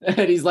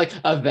 And he's like,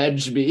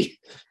 avenge me.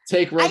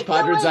 Take Rogue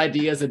Podron's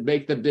ideas and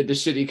make them into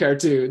shitty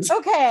cartoons.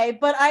 Okay,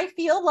 but I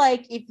feel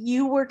like if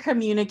you were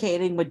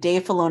communicating with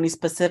Dave Filoni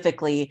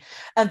specifically,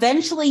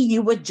 eventually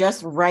you would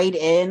just write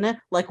in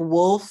like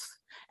wolf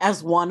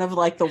as one of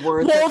like the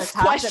words at the Wolf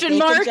top question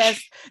mark?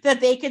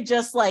 that they could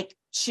just like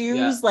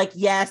choose like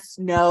yes,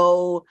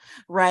 no,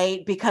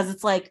 right? Because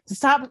it's like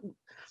stop.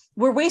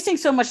 We're wasting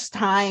so much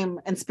time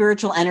and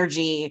spiritual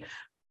energy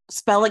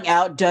spelling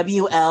out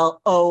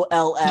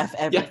WLOLF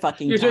every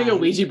fucking You're time. doing a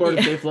Ouija board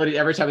with Dave Filoni.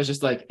 Every time it's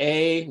just like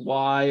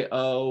AYOOO.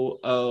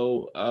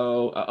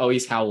 Oh,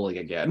 he's howling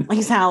again.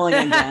 He's howling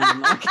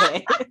again.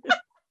 Okay.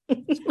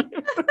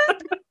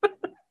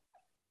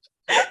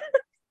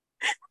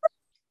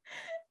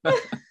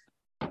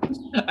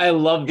 I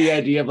love the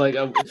idea of like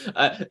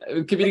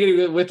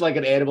communicating with like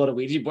an animal on a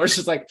Ouija board. It's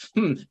just like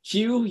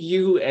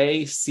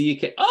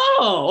QUACK.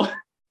 Oh.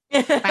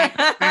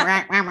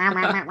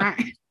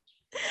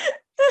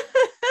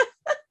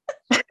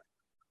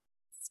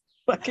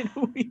 Fucking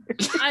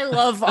weird. I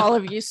love all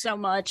of you so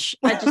much.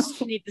 I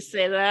just need to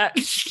say that.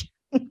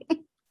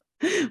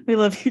 We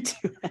love you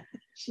too.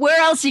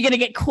 Where else are you going to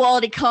get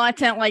quality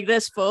content like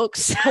this,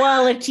 folks?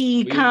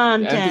 Quality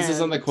content. Emphasis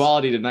on the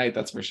quality tonight,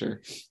 that's for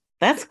sure.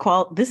 That's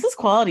this is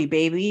quality,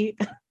 baby.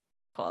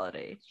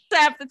 Quality.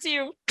 Zap, that's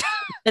you.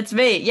 It's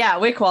me. Yeah,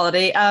 we're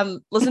quality.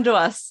 Listen to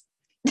us.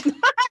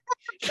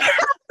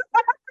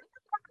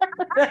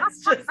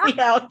 That's just the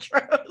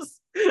outros.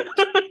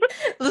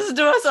 Listen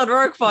to us on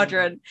Rogue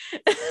Podron.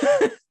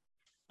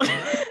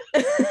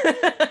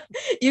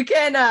 You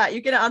can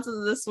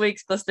answer this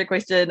week's listener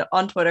question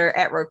on Twitter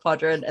at Rogue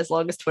Podron as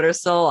long as Twitter's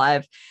still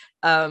alive.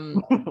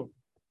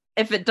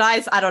 If it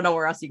dies, I don't know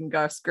where else you can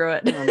go. Screw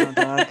it. I don't know,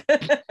 dog.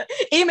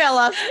 Email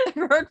us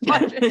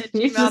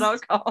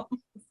roguepodron@gmail.com.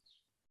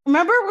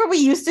 Remember when we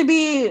used to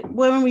be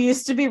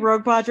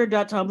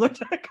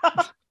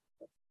roguepodron.tumblr.com?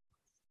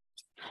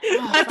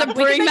 I have to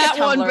bring that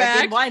one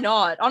back. Why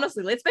not?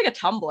 Honestly, let's make a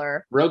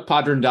Tumblr.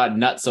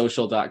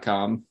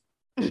 roguepodron.nutsocial.com.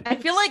 I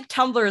feel like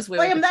Tumblr is where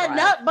we Slam can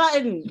that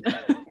thrive.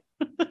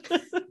 nut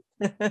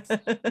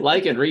button.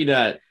 Like and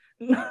renut.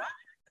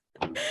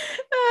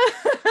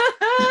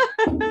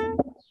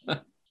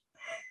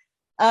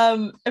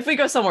 If we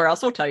go somewhere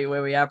else, we'll tell you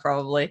where we are.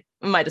 Probably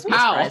we might just be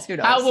surprised. Who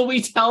knows? How will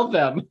we tell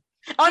them?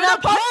 On our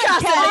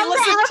podcast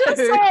that they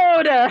listen to.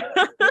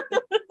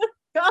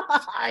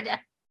 God.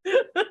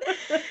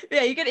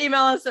 Yeah, you can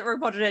email us at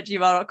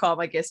roguepodron@gmail.com,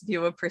 I guess, if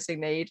you have a pressing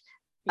need.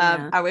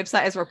 Our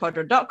website is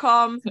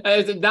roguepodron.com.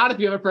 Not if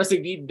you have a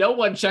pressing need. No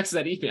one checks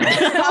that email.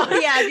 Oh,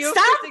 yeah, if you have a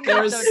pressing need,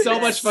 don't There's do so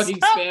that. much fucking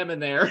spam in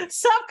there.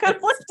 Stop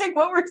conflicting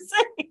what we're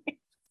saying.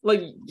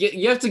 Like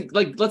you have to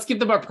let's give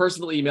them our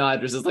personal email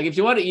addresses. Like if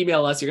you want to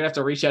email us, you're gonna have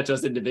to reach out to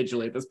us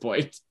individually at this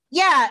point.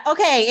 Yeah,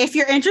 okay. If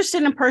you're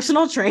interested in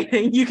personal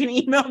training, you can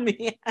email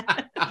me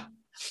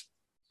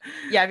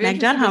Yeah,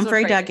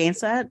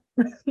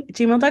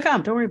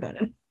 meg.humphrey.gainset@gmail.com. Don't worry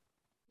about it.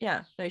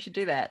 Yeah, no, you should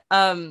do that.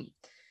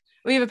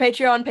 We have a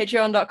Patreon,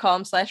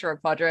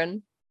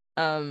 patreon.com/roguepodron.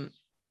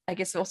 I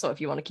guess also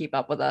if you want to keep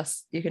up with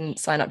us, you can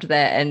sign up to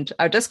that. And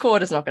our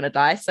Discord is not going to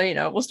die, so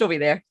we'll still be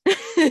there.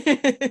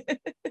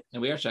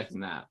 And we are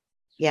checking that.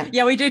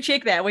 Yeah, we do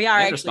check that. We are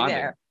And actually responding.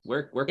 there.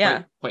 We're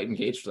quite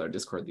engaged with our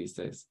Discord these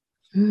days.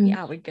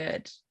 Yeah, we're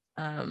good.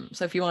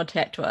 So if you want to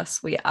chat to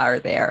us, we are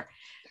there.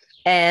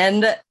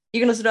 And you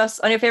can listen to us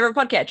on your favorite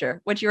podcatcher,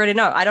 which you already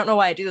know. I don't know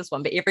why I do this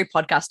one, but every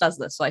podcast does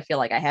this, so I feel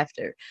like I have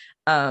to.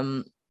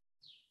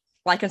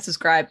 Like and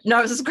subscribe.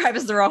 No, subscribe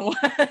is the wrong one.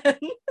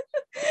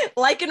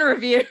 Like and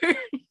review.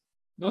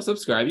 No,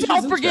 subscribe.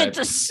 Don't forget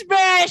to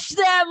smash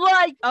that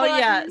like button. Oh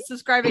yeah,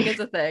 subscribing is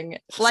a thing.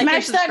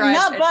 Smash that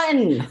nut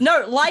button.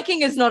 No,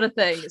 liking is not a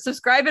thing.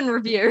 Subscribe and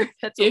review.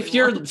 That's what If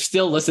you're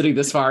still listening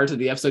this far into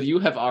the episode, you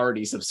have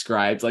already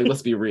subscribed. Like,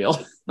 let's be real.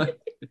 That's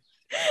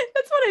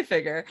what I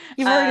figure.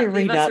 You've already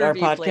leave read us out a our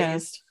review, podcast.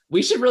 please.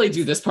 We should really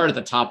do this part at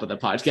the top of the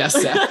podcast.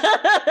 Seth.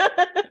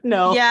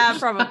 No. Yeah,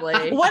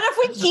 probably. What if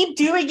we keep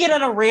doing it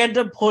at a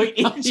random point?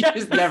 You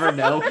just never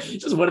know.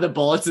 Just one of the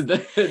bullets in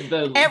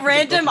the At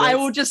random, I booklets.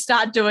 will just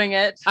start doing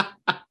it.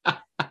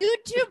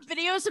 YouTube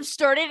videos have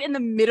started in the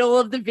middle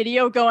of the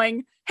video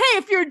going, hey,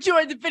 if you're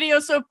enjoying the video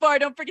so far,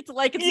 don't forget to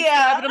like and subscribe.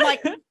 Yeah. And I'm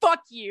like,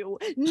 fuck you.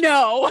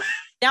 No.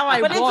 Now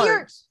I But if won't.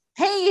 you're-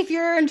 Hey, if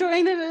you're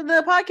enjoying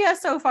the podcast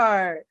so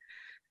far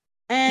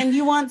and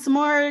you want some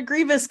more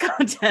Grievous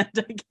content,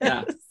 I guess.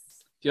 Yeah. If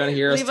you want to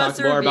hear us Leave talk us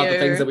a more about the review.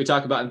 things that we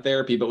talk about in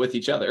therapy, but with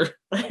each other.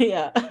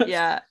 Yeah.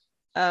 Yeah.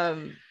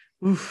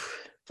 Oof.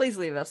 Please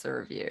leave us a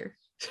review.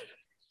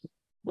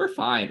 We're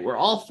fine. We're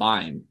all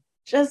fine.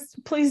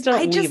 Just please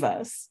don't leave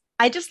us.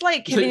 I just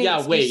like giving Yeah,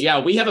 wait. excuses. Yeah,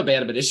 we have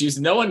abandonment issues.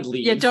 No one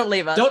leave. Yeah, don't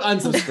leave us. Don't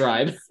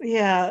unsubscribe.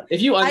 Yeah.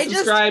 If you I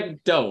just- unsubscribe,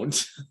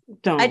 don't.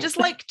 Don't. I just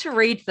like to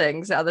read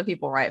things that other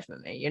people write for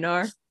me, It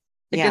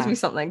Yeah. gives me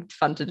something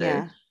fun to do.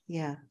 Yeah.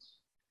 Yeah.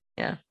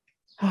 Yeah.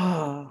 Oh,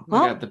 Oh my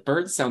well, God, the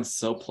birds sound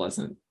so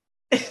pleasant.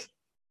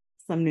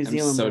 some New I'm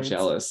Zealand so birds.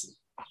 jealous.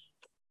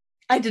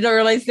 I did not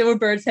realize there were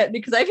birds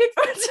happening because I have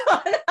headphones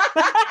on.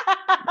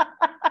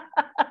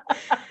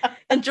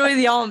 Enjoy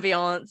the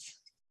ambiance.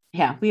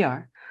 Yeah, we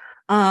are.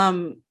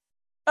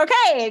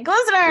 Okay, listeners.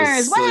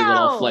 Those silly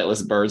Wow. little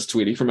flightless birds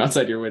tweeting from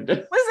outside your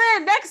window.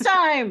 Listen,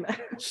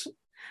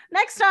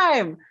 next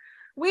time,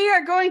 we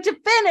are going to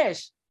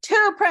finish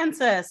Two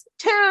Princess,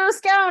 Two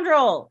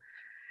Scoundrel,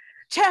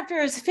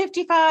 chapters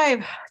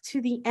 55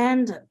 to the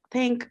end.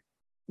 Thank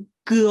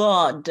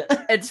God.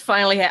 It's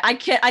finally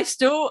I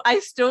still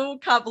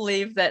can't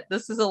believe that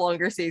this is a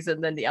longer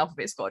season than the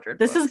Alphabet Squadron.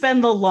 This has books. been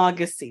the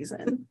longest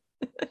season.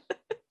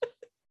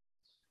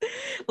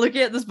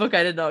 Looking at this book,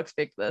 I did not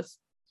expect this.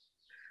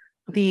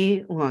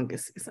 The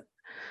longest season.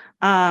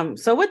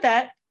 So with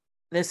that,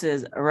 this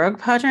is Rogue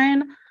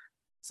Padron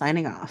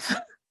signing off.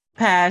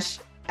 Pash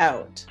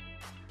out.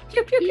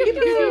 Pew, pew, pew, pew,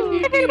 pew,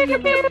 pew, pew,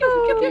 pew,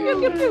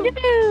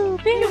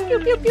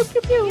 pew, pew,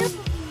 pew, pew.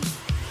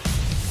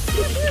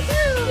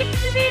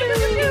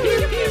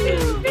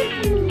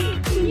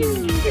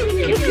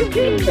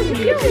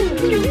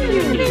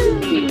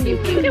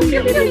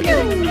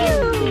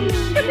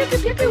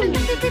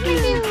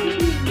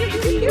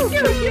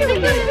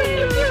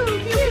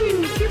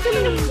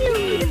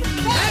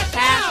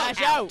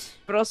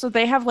 But also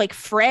they have like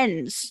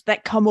friends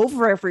that come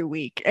over every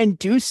week and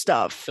do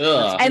stuff.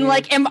 Ugh. And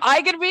like, am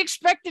I going to be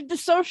expected to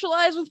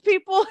socialize with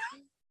people?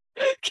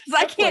 Because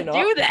I can't not.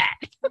 do that.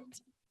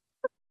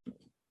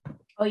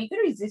 Oh, you can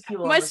resist you.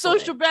 My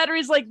social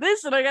battery's like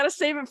this, and I got to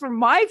save it for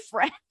my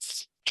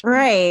friends.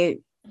 Right.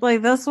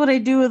 Like that's what I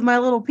do with my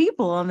little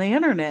people on the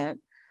internet.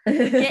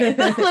 Yeah,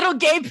 the little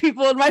gay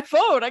people in my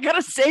phone. I got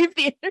to save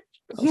the internet.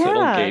 Little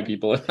Yeah. gay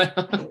people.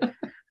 That's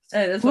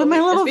With what my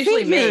we- little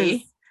especially figures.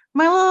 me.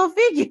 My little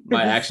figures.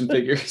 My action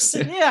figures.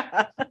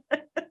 Yeah.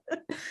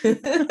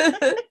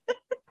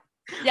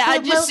 Yeah, I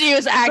Well, just see you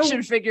as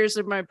action figures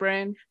in my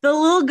brain. The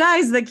little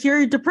guys that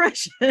cure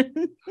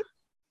depression.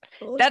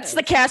 That's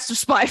the cast of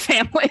Spy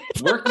Family.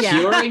 We're Yeah,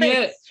 curing it.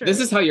 it's true. This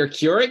is how you're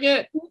curing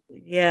it.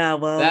 Yeah,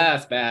 well,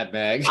 That's bad,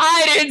 Meg.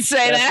 I didn't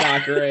say That's that.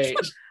 not great.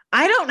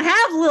 I don't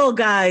have little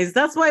guys.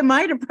 That's why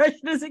my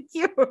depression isn't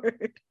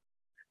cured.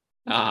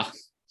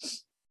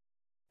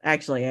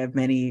 Actually, I have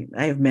many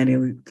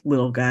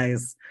little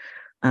guys.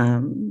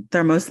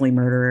 They're mostly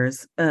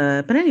murderers.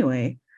 But anyway,